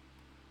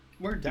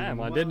 we're Damn,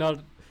 doing I did not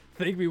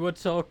think we would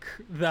talk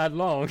that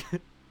long.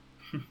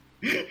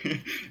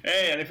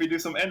 Hey, and if we do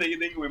some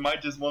editing, we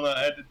might just want to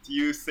edit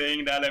you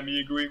saying that and me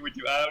agreeing with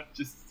you out,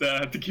 just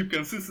to keep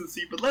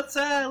consistency. But let's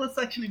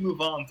actually move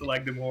on to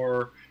like the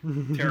more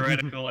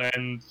theoretical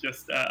and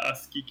just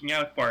us geeking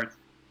out part.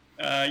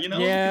 You know,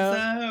 Yeah.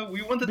 because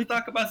we wanted to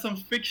talk about some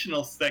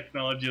fictional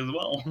technology as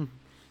well.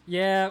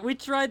 Yeah, we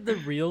tried the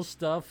real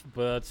stuff,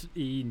 but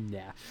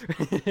nah.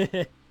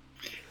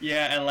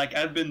 Yeah, and like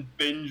I've been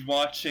binge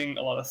watching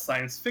a lot of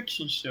science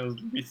fiction shows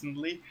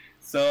recently,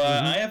 so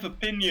Mhm. I have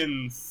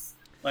opinions.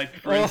 Like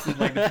for Oh. instance,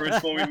 like the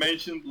first one we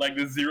mentioned, like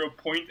the 0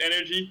 point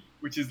energy,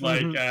 which is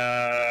like Mhm.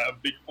 a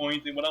big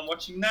point in what I'm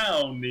watching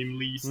now,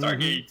 namely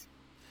Stargate.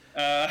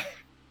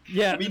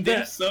 Yeah, I mean,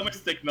 there's so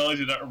much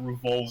technology that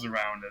revolves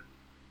around it,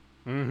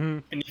 Mm-hmm.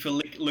 and if you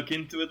look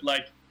into it,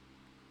 like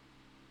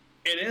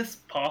it is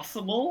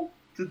possible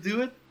to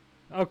do it,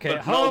 Okay,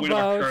 but how not with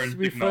our about current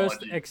we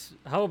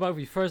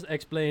technology. first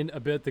explain a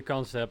bit the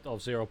concept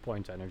of 0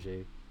 point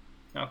energy?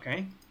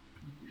 Okay.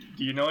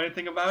 Do you know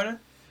anything about it?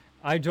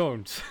 I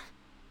don't.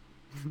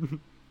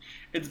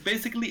 It's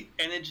basically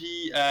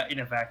energy in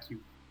a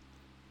vacuum.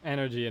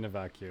 Energy in a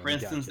vacuum. For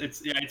instance,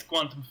 Gotcha. it's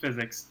quantum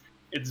physics.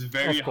 It's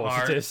very Of course it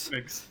hard is.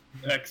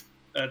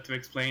 to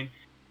explain.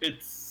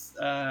 It's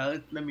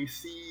let me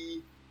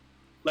see.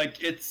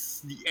 Like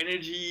it's the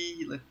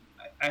energy. Like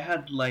I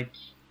had like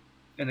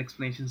an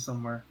explanation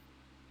somewhere.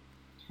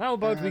 How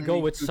about we Let go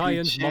me with quickly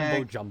science mumbo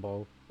check.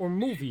 jumbo or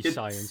movie It's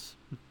science?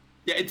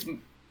 yeah.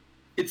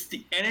 It's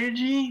the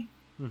energy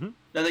Mm-hmm.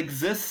 that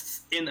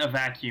exists in a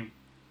vacuum.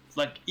 It's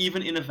like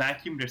even in a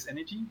vacuum, there's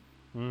energy.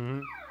 Mm-hmm.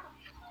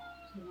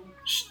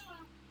 Shh.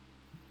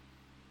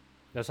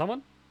 There's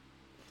someone?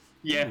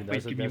 Yeah, Ooh,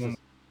 wait, give me one.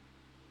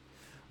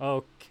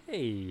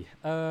 Okay.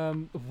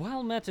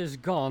 While Matt is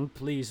gone,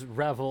 please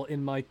revel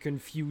in my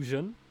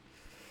confusion.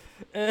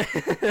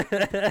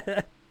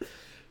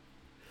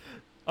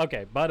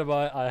 Okay, by the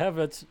way, I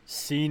haven't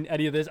seen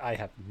any of this. I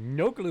have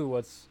no clue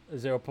what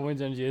 0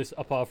 point energy is,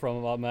 apart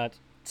from what Matt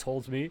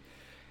told me.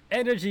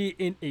 Energy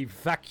in a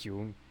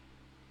vacuum.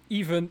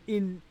 Even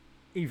in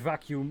a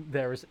vacuum,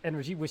 there is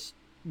energy, which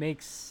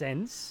makes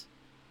sense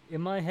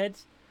in my head.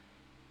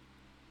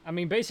 I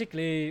mean,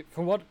 basically,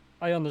 from what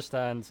I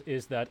understand,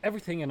 is that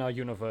everything in our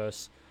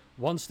universe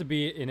wants to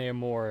be in a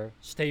more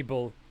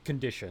stable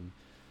condition.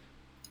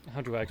 How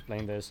do I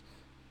explain this?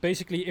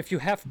 Basically, if you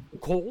have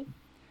coal,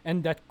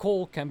 and that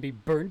coal can be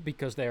burned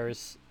because there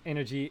is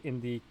energy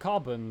in the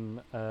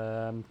carbon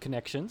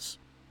connections,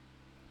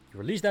 you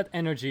release that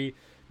energy,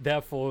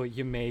 therefore,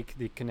 you make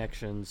the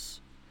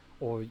connections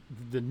or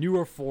the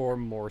newer form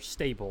more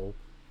stable.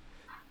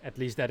 At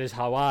least that is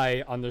how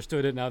I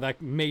understood it. Now, that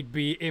may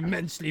be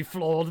immensely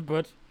flawed,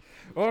 but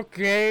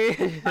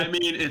okay. I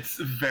mean, it's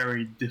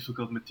very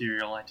difficult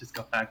material. I just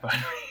got back by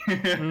the way.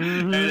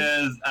 Mm-hmm. It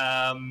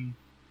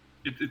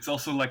is. It's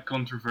also like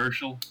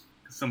controversial.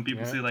 Some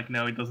people Yeah. say like,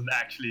 no, it doesn't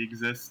actually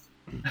exist.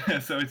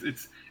 So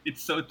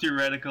it's so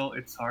theoretical.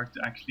 It's hard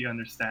to actually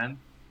understand.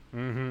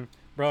 Mm-hmm.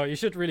 Bro, you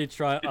should really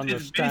try It's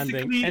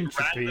understanding basically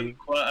entropy random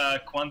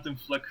quantum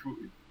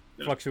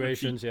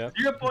fluctuations, yeah.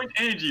 0 point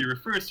energy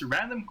refers to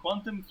random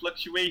quantum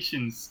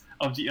fluctuations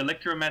of the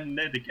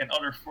electromagnetic and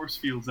other force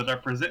fields that are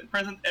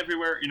present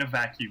everywhere in a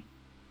vacuum.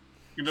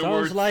 In other Sounds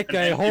words, like an a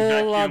empty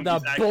whole lot vacuum is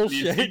of actually a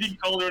bullshit. seething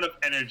cauldron of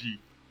energy.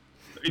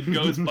 So it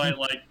goes by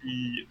like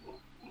the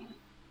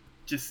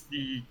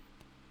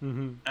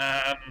Mm-hmm.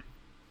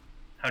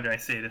 how do I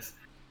say this?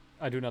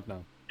 I do not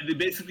know. It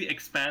basically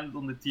expands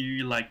on the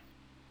theory like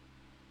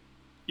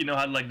you know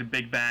how like the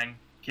Big Bang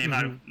came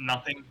out of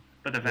nothing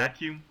but a Yep.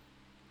 vacuum.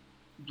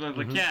 Like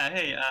Mhm. yeah,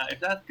 hey, if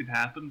that could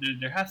happen,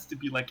 there has to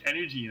be like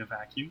energy in a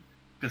vacuum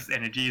because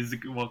energy is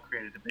what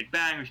created the Big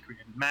Bang, which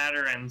created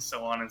matter, and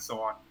so on and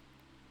so on.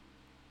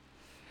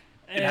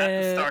 It had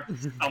to start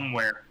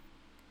somewhere.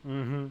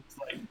 Mm-hmm. It's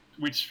like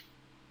which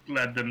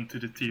led them to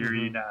the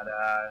theory that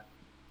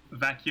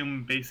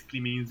vacuum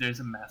basically means there's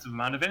a massive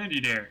amount of energy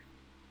there.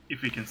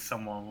 If we can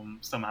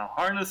somehow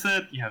harness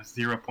it, you have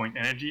 0 point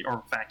energy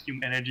or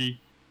vacuum energy,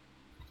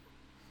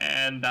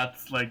 and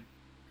that's like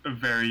a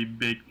very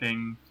big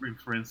thing.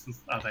 For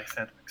instance, as I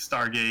said, like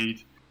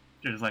Stargate.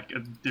 There's like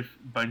a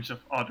bunch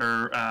of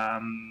other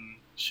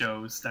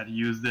shows that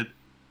used it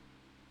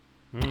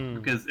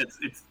because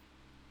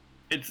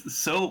it's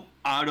so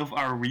out of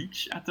our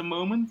reach at the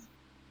moment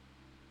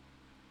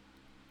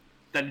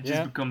that it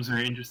just becomes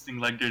very interesting.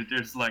 Like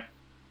there's like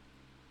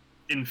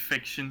in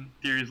fiction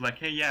theories like,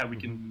 hey, yeah, we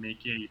can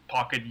make a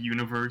pocket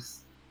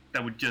universe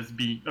that would just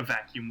be a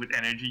vacuum with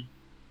energy,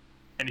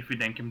 and if we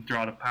then can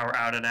draw the power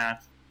out of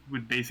that,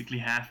 would basically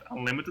have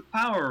unlimited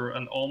power,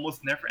 an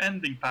almost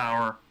never-ending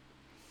power.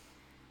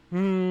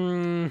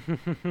 That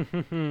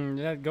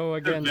go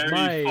against very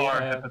my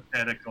far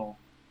hypothetical.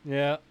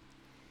 Yeah.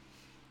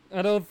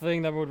 I don't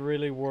think that would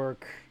really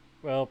work.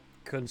 Well,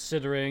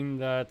 considering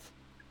that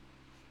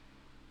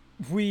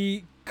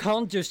we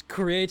can't just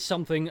create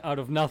something out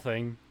of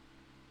nothing.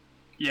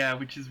 Yeah,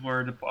 which is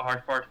where the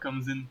hard part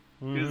comes in.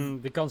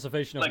 The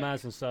conservation of like,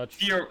 mass and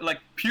such. Like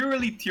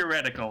purely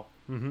theoretical,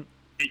 Mm-hmm.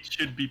 it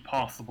should be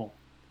possible.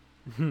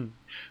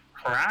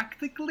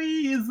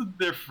 Practically is a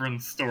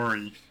different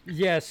story.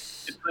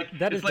 Yes, it's like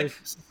that it's is like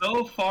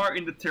so far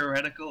in the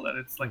theoretical that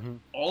it's like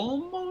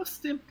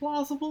almost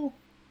implausible,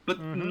 but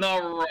not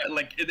right.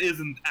 Like it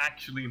isn't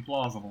actually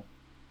implausible.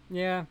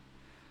 Yeah,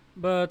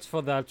 but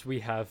for that we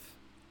have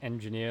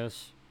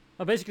engineers.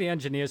 Basically,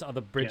 engineers are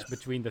the bridge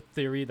between the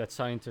theory that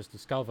scientists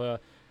discover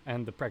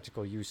and the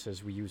practical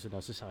uses we use in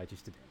our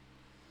societies today.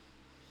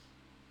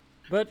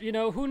 But, you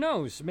know, who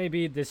knows?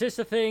 Maybe this is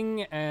the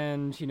thing,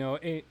 and, you know,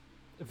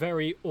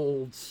 very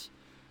old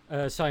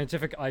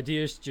scientific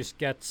ideas just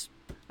get,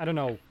 I don't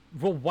know,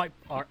 we'll wipe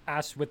our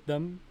ass with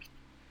them.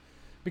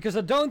 Because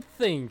I don't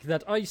think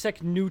that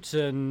Isaac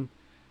Newton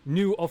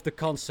knew of the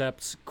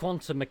concepts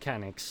quantum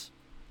mechanics.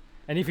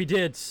 And if he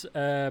did,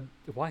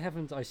 why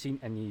haven't I seen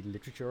any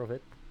literature of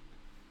it?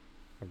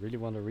 I really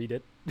want to read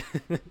it,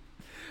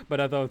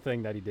 but I don't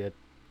think that he did.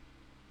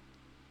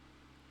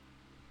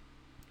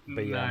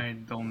 But yeah. I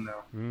don't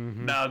know.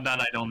 Mm-hmm. No,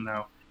 that I don't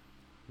know.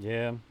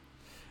 Yeah.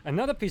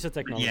 Another piece of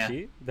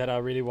technology that I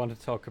really want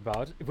to talk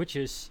about, which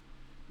is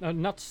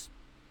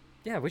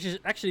which is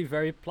actually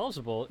very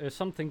plausible, is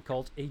something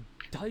called a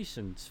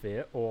Dyson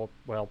sphere, or,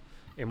 well,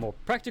 a more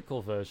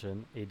practical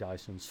version, a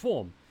Dyson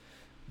swarm.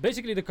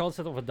 Basically, the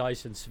concept of a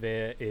Dyson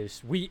sphere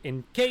is we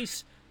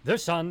encase the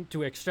sun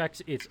to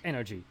extract its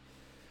energy.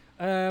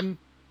 In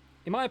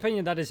my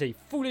opinion, that is a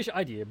foolish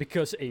idea,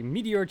 because a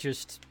meteor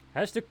just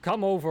has to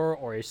come over,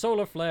 or a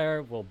solar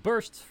flare will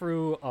burst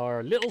through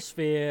our little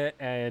sphere,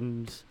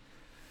 and,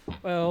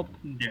 well,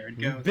 There it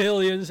goes.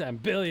 billions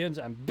and billions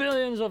and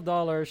billions of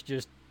dollars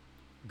just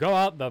go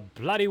out the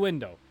bloody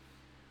window.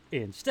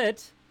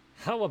 Instead,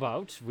 how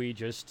about we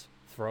just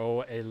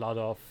throw a lot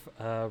of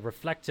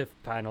reflective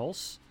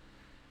panels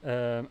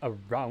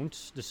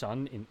around the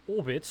sun in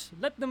orbit,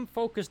 let them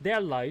focus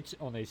their light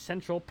on a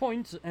central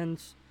point,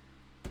 and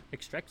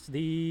extract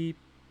the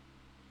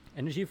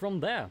energy from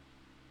there.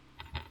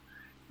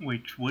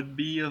 Which would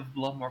be a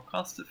lot more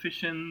cost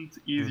efficient,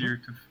 easier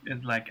to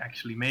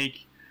actually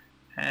make,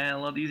 and a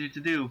lot easier to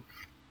do.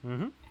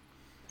 Mm-hmm.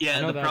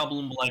 Yeah, the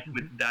problem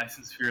with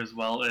Dyson Sphere as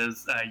well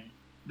is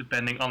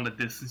depending on the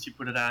distance you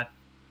put it at.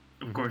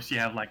 Of course, you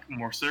have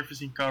more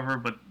surfacing cover,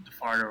 but the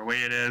farther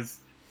away it is,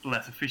 the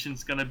less efficient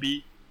it's gonna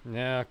be.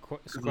 Yeah,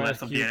 the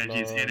less of the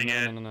energy is hitting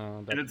it.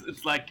 No, and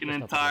it's like an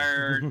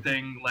entire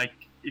thing.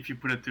 If you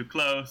put it too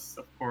close,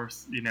 of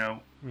course,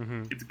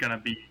 it's gonna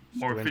be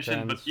more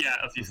efficient. Intense. But yeah,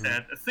 as you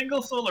said, a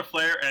single solar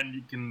flare and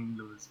you can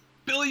lose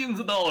billions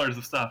of dollars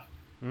of stuff.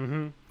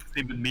 Same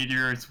with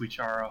meteors, which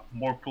are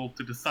more pulled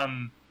to the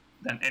sun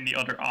than any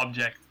other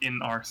object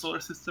in our solar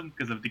system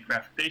because of the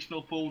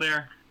gravitational pull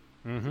there.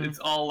 So it's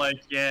all is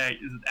it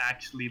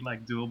actually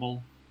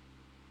doable?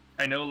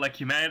 I know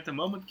humanity at the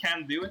moment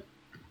can't do it,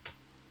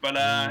 but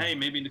hey,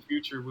 maybe in the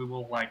future we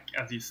will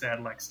as you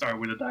said, start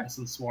with a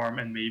Dyson swarm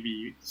and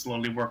maybe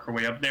slowly work our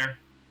way up there.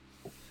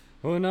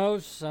 Who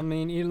knows? I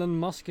mean, Elon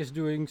Musk is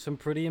doing some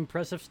pretty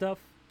impressive stuff.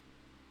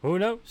 Who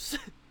knows?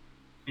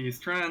 He's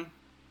trying.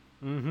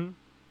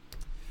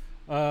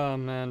 Oh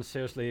man,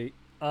 seriously,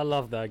 I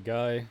love that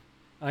guy.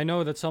 I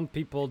know that some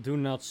people do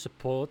not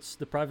support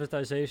the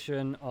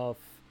privatization of,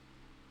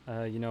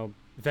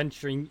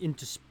 venturing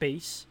into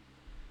space.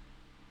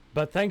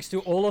 But thanks to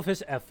all of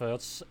his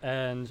efforts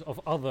and of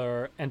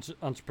other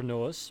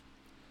entrepreneurs,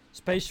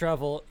 space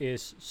travel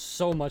is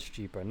so much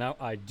cheaper. Now,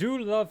 I do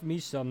love me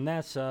some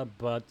NASA,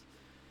 but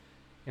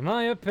in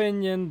my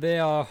opinion, they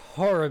are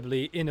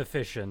horribly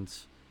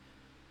inefficient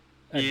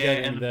at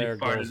getting and the their big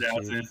part goals of that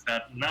achieved. is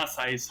that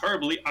NASA is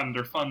horribly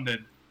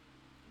underfunded.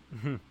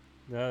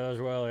 That as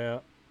well, yeah.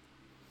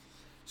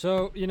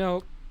 So,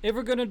 if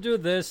we're gonna do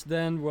this,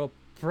 then we'll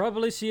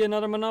probably see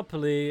another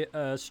monopoly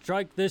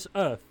strike this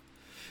Earth.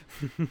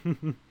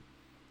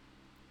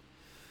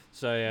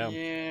 So, yeah.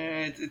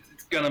 Yeah,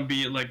 it's gonna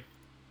be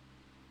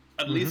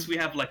at least we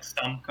have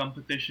some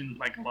competition.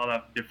 A lot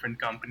of different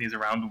companies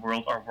around the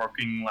world are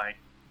working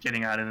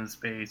getting out into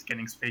space,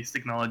 getting space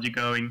technology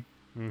going.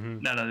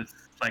 Now that it's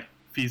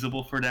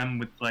feasible for them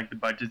with the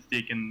budgets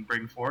they can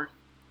bring forward.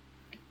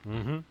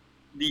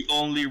 The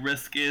only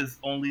risk is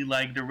only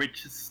the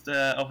richest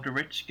of the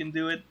rich can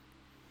do it.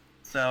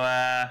 So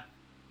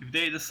if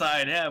they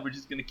decide, we're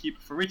just gonna keep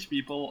it for rich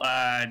people,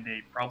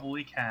 they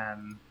probably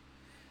can.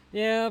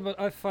 Yeah, but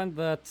I find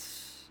that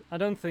I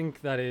don't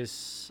think that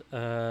is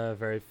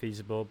very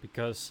feasible,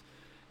 because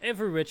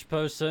every rich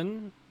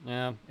person,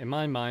 in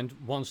my mind,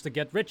 wants to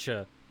get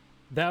richer.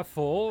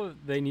 Therefore,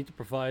 they need to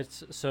provide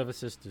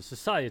services to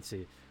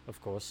society.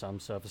 Of course, some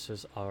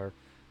services are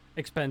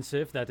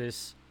expensive, that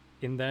is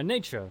in their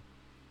nature.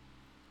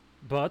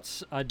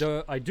 But I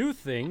do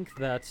think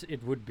that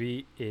it would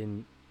be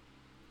in,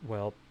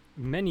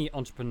 many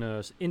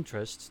entrepreneurs'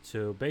 interest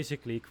to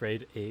basically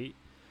create a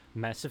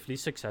massively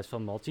successful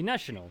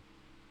multinational.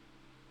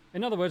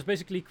 In other words,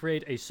 basically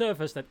create a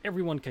service that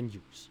everyone can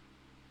use.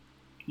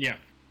 Yeah,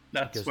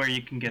 that's where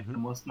you can get the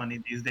most money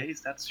these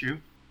days. That's true.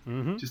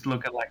 Just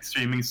look at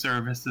streaming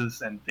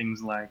services and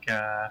things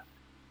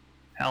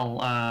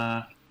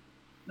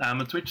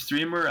I'm a Twitch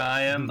streamer.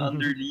 I am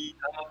under the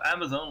thumb of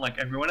Amazon like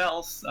everyone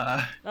else.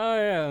 Oh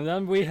yeah, and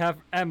then we have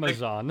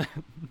Amazon.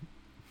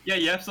 Yeah,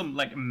 you have some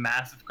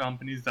massive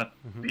companies that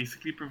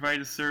basically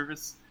provide a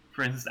service.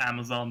 For instance,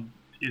 Amazon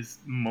is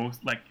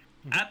most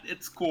at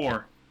its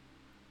core,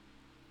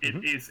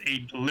 it is a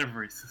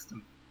delivery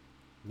system.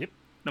 Yep.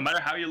 No matter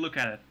how you look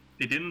at it,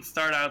 they didn't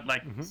start out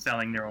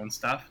selling their own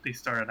stuff. They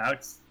started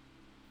out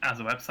as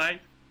a website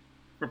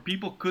where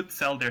people could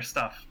sell their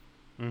stuff.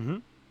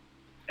 And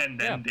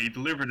then they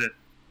delivered it,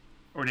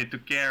 or they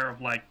took care of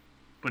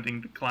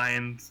putting the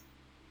client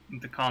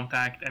into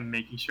contact and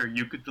making sure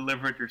you could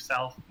deliver it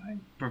yourself by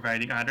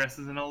providing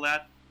addresses and all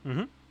that.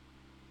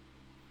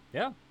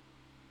 Yeah.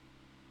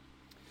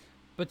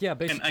 But yeah,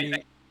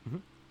 basically.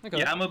 Okay.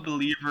 Yeah, I'm a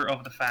believer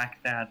of the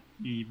fact that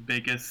the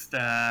biggest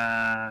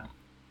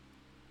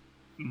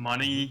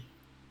money,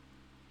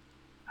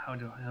 how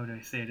do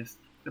I say this?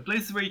 The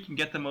places where you can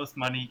get the most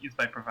money is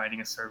by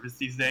providing a service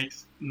these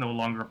days, no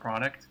longer a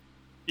product.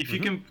 If you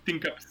Mhm. can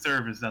think of a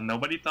service that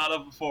nobody thought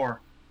of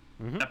before,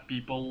 Mhm. that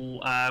people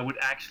would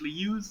actually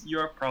use,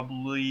 you're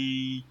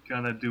probably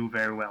gonna do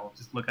very well.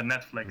 Just look at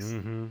Netflix.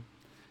 Mhm.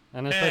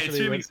 And Hey, especially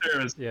streaming with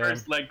service. yeah.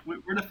 First, like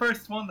we're the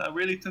first one that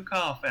really took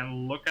off,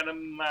 and look at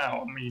them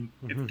now. I mean,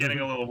 it's getting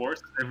a little worse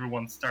because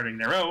everyone's starting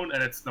their own,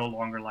 and it's no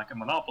longer like a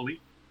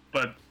monopoly.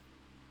 But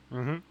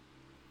Mhm.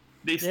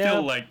 they Yeah.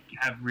 still like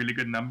have really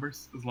good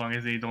numbers as long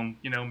as they don't,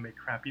 make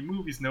crappy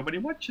movies nobody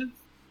watches.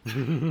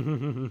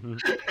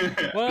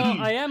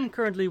 Well, I am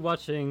currently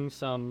watching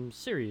some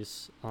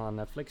series on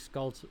Netflix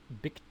called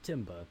Big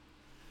Timber.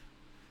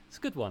 It's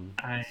a good one.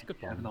 I It's a good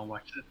have one. not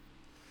watched it.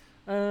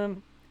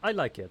 I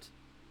like it,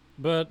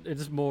 but it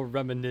is more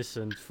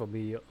reminiscent for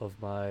me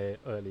of my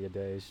earlier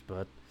days.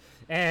 But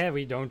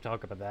we don't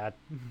talk about that.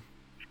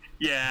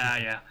 Yeah,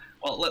 yeah.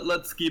 Well,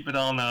 let's keep it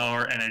on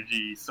our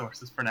energy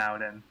sources for now.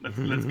 Then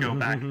let's go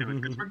back to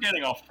it because we're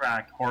getting off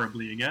track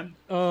horribly again.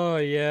 Oh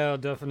yeah,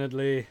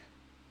 definitely.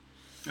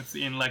 It's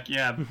in like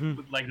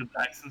with like the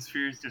Dyson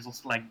spheres, there's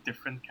also like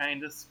different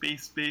kind of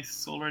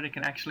space-based solar they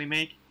can actually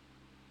make.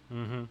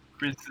 Mm-hmm.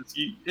 For instance,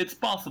 it's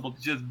possible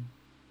to just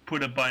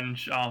put a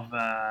bunch of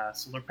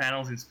solar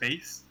panels in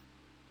space,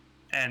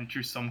 and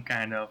through some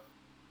kind of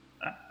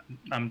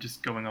I'm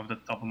just going off the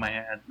top of my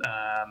head.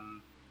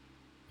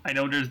 I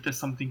know there's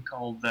something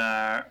called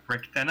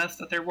rectennas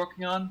that they're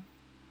working on.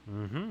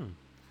 Mm-hmm.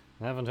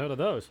 I haven't heard of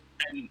those.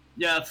 And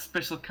yeah, it's a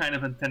special kind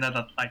of antenna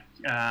that like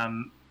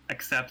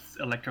accepts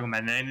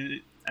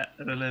electromagnetic.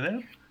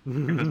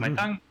 Because my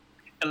tongue,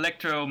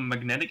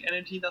 electromagnetic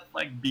energy that's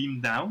like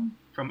beamed down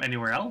from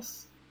anywhere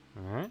else,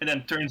 Uh-huh. and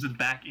then turns it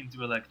back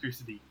into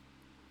electricity.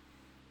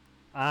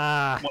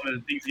 Ah. One of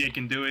the things you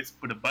can do is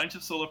put a bunch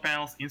of solar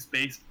panels in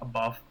space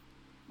above,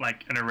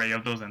 like an array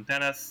of those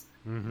antennas,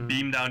 Mm-hmm.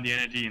 beam down the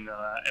energy in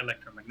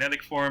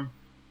electromagnetic form.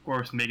 Of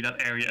course, make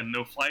that area a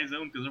no-fly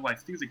zone because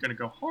otherwise things are going to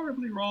go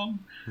horribly wrong.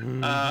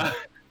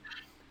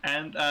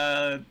 And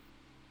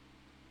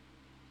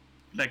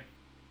like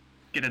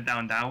get it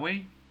down that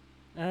way.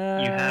 You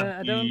have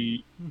I don't.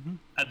 the Mm-hmm.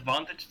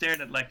 advantage there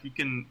that like you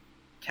can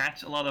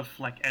catch a lot of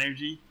like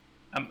energy.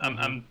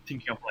 I'm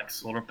thinking of like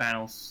solar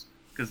panels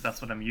because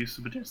that's what I'm used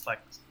to. But there's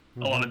like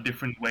a lot of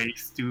different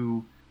ways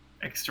to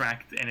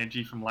extract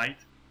energy from light.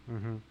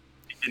 Mm-hmm.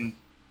 You can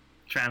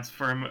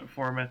transform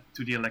it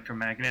to the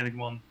electromagnetic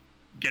one,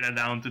 get it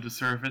down to the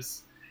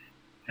surface,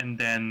 and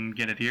then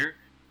get it here,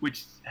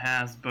 which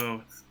has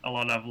both a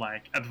lot of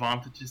like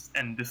advantages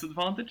and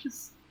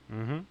disadvantages.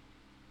 Mm-hmm.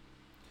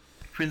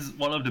 For instance,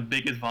 one of the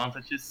big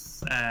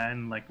advantages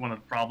and like one of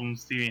the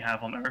problems that we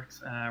have on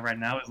Earth right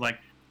now is like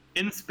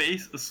in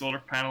space, a solar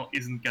panel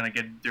isn't gonna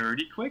get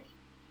dirty quick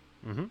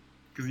Mm-hmm.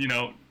 because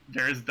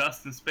there is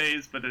dust in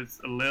space, but it's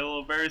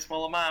a very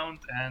small amount,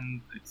 and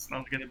it's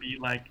not gonna be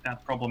like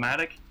that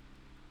problematic.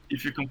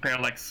 If you compare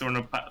like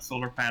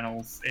solar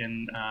panels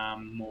in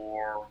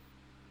more,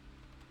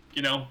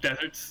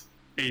 deserts,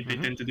 they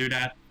tend to do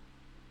that.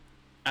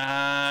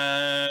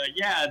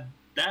 Yeah,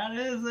 that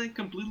is a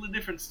completely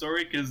different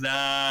story because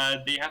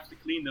they have to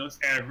clean those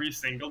every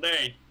single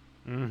day.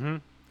 Mm-hmm.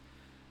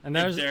 And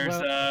If there's there's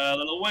well, a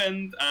little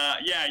wind,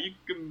 yeah, you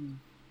can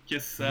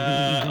kiss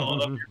a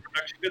lot of your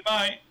production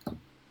goodbye.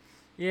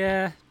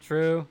 yeah,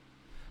 true.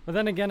 But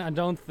then again, I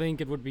don't think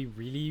it would be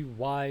really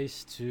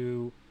wise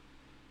to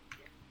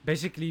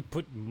basically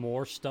put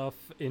more stuff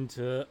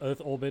into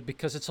Earth orbit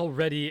because it's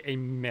already a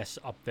mess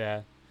up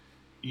there.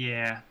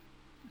 Yeah,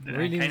 then I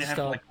Really kind need of to have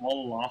stop. like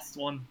one last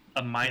one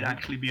that might Mhm.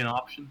 actually be an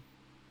option.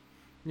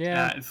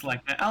 Yeah. It's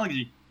like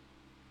algae.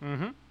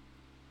 Mm-hmm.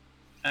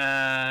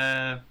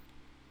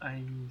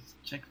 I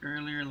checked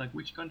earlier, like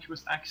which country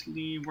was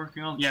actually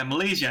working on. Yeah,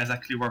 Malaysia is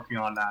actually working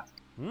on that.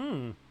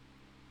 Mm.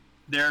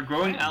 They're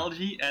growing Wow.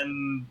 algae,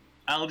 and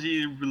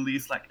algae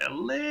release like a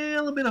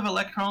little bit of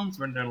electrons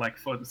when they're like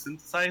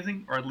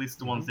photosynthesizing, or at least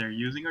the ones Mm-hmm. they're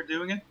using are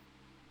doing it.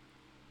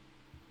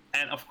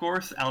 And of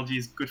course, algae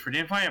is good for the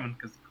environment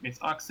because it creates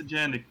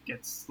oxygen, it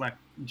gets like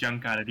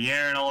junk out of the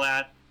air and all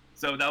that.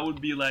 So that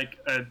would be like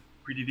a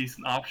pretty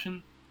decent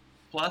option.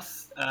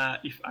 Plus,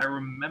 if I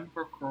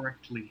remember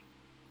correctly,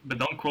 but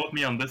don't quote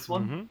me on this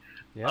one,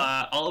 Mm-hmm.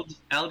 Yeah.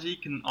 algae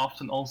can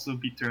often also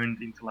be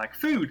turned into like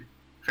food,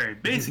 very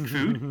basic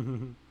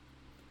food,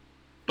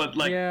 but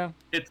like Yeah.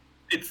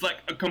 it's like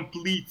a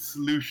complete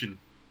solution.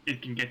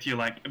 It can get you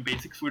like a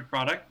basic food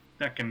product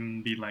that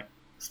can be like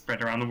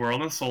spread around the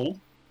world and sold.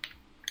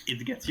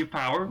 It gets you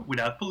power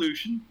without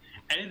pollution,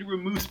 and it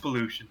removes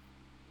pollution.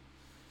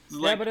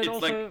 Yeah, but it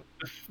It's like also.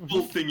 a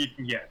full thing you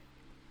can get.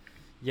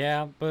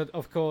 Yeah, but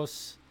of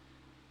course,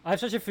 I have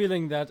such a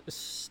feeling that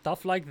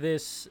stuff like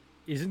this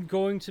isn't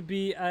going to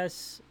be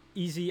as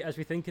easy as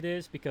we think it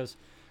is because,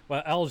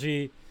 well,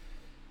 algae.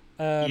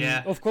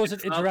 Yeah, Of course, it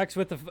it's not. interacts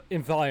with the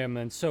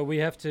environment, so we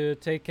have to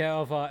take care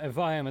of our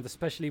environment,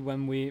 especially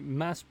when we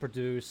mass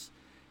produce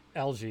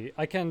algae.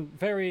 I can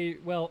very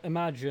well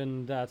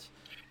imagine that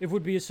it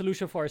would be a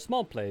solution for a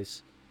small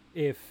place,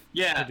 if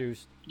Yeah.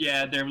 produced.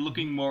 Yeah, they're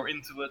looking more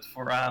into it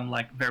for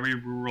like very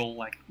rural,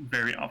 like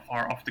very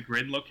far off the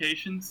grid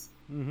locations.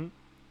 Mm-hmm.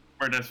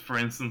 Where there's, for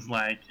instance,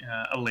 like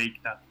a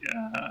lake that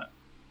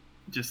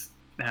just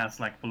has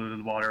like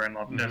polluted water and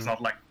there's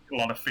not like a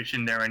lot of fish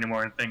in there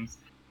anymore and things.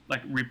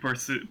 Like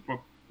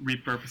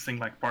repurposing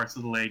like parts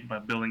of the lake by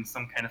building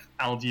some kind of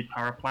algae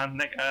power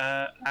plant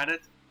at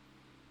it,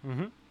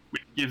 Mm-hmm.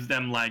 which gives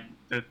them like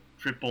the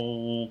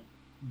triple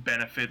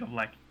benefit of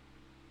like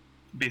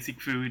basic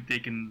food they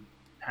can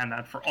hand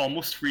out for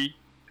almost free,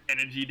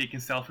 energy they can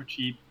sell for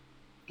cheap,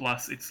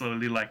 plus it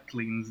slowly like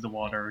cleans the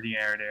water, the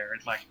air there.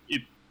 It's like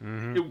it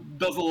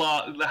does a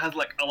lot. It has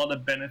like a lot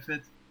of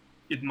benefit.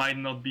 It might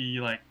not be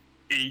like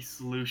a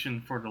solution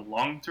for the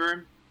long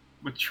term,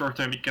 but short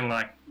term it can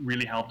like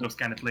really help those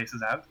kind of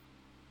places out.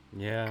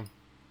 Yeah.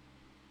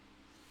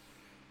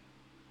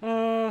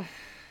 And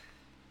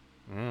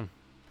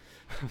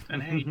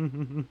hey, you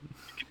can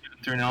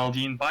turn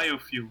algae in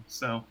biofuel.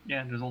 So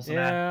yeah, there's also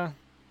that. Yeah,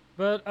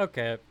 but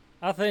okay.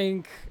 I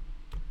think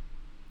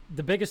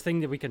the biggest thing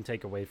that we can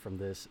take away from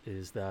this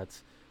is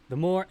that the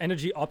more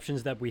energy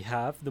options that we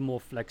have, the more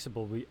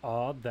flexible we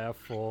are.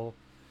 Therefore,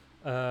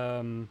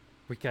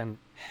 we can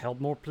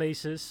help more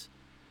places,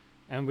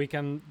 and we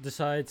can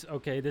decide,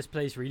 okay, this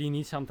place really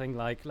needs something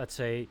like, let's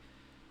say,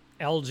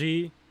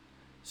 algae.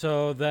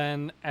 So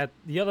then at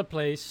the other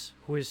place,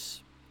 who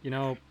is,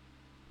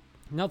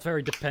 not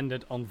very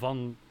dependent on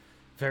one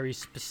very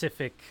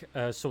specific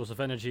source of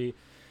energy,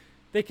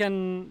 they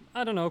can,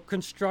 I don't know,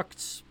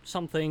 construct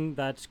something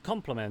that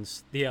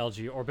complements the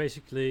algae or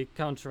basically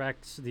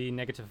counteracts the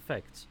negative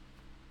effects.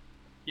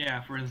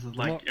 Yeah, for instance,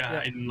 like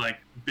in like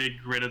big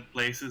gridded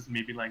places,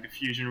 maybe like the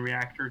fusion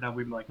reactor that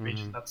we like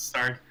mentioned at the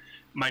start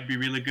might be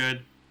really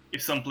good.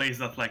 If some place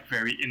that's like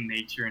very in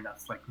nature and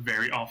that's like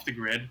very off the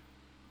grid,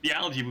 the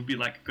algae would be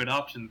like a good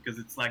option because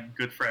it's like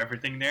good for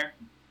everything there.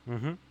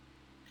 Mm-hmm.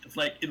 It's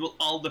like it will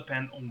all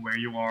depend on where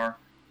you are,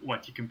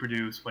 what you can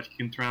produce, what you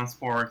can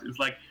transport. It's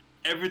like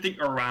everything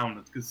around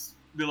it, because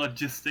the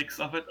logistics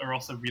of it are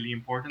also really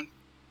important.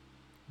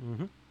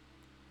 Mm-hmm.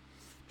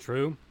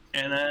 True.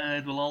 And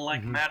it will all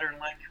like matter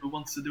like who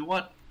wants to do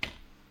what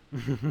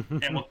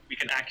and what we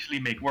can actually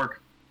make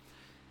work.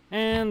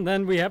 And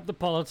then we have the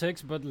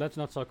politics, but let's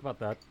not talk about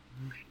that.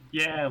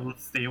 Yeah,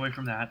 let's stay away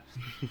from that.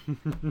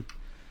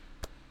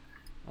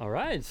 All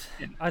right.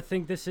 Yeah. I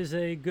think this is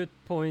a good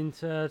point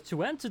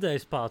to end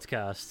today's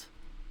podcast.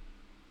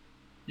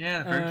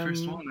 Yeah, the very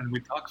first one, and we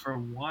talked for a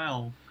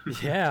while.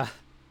 Yeah,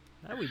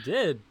 we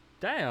did.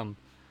 Damn.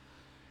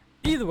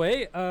 Either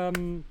way,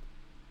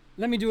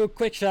 let me do a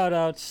quick shout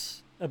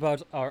out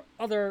about our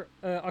other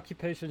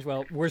occupations.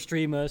 Well, we're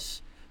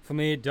streamers. For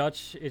me,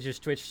 Dutch, it is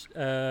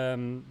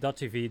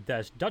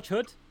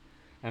twitch.tv/DutchHood.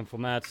 And for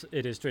Matt,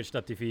 it is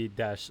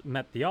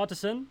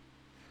twitch.tv/MattTheArtisan.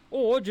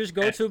 Or just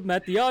go to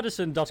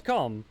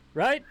matttheartisan.com,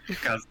 right?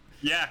 Because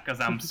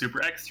I'm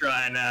super extra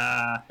and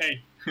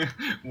hey,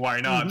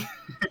 why not?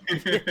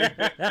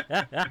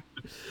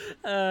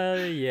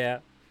 Yeah.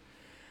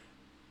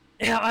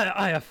 Yeah,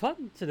 I have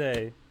fun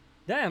today.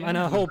 Damn, and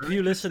I hope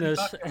you listeners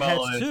had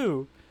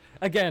too.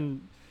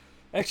 Again,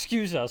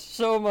 excuse us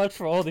so much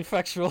for all the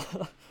factual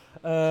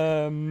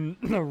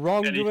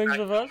wrongdoings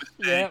of us.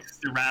 Yeah.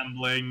 The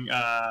rambling,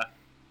 I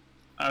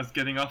was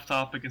getting off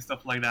topic and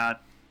stuff like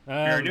that.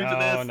 We're new to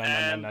this,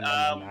 and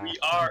we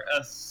are,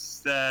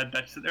 as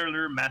Dutch said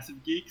earlier,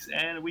 massive geeks,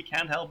 and we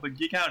can't help but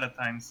geek out at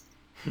times.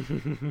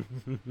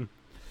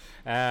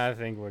 I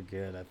think we're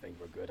good.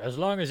 As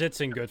long as it's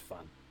in good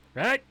fun,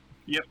 right?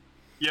 Yep.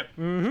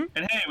 Mm-hmm.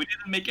 And hey, we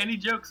didn't make any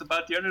jokes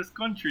about the other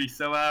country,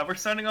 so we're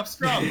starting off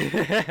strong.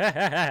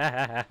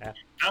 That's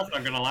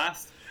not gonna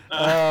last.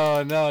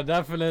 Oh no,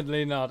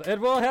 definitely not. It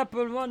will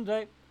happen one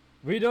day.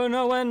 We don't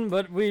know when,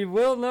 but we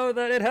will know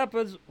that it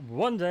happens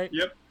one day.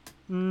 Yep.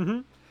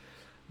 Mm-hmm.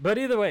 But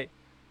either way,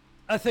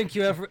 I thank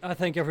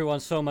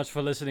everyone so much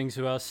for listening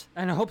to us,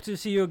 and I hope to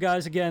see you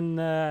guys again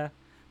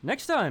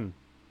next time.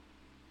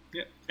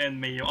 Yeah,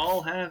 and may you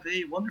all have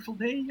a wonderful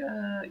day,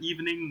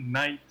 evening,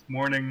 night,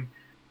 morning.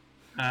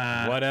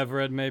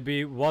 Whatever it may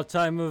be, what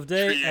time of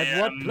day, at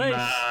what place.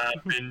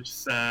 Binge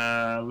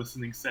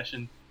listening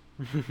session.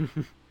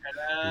 And,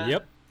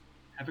 yep.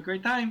 Have a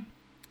great time.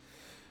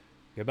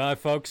 Goodbye,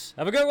 folks.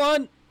 Have a good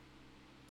one.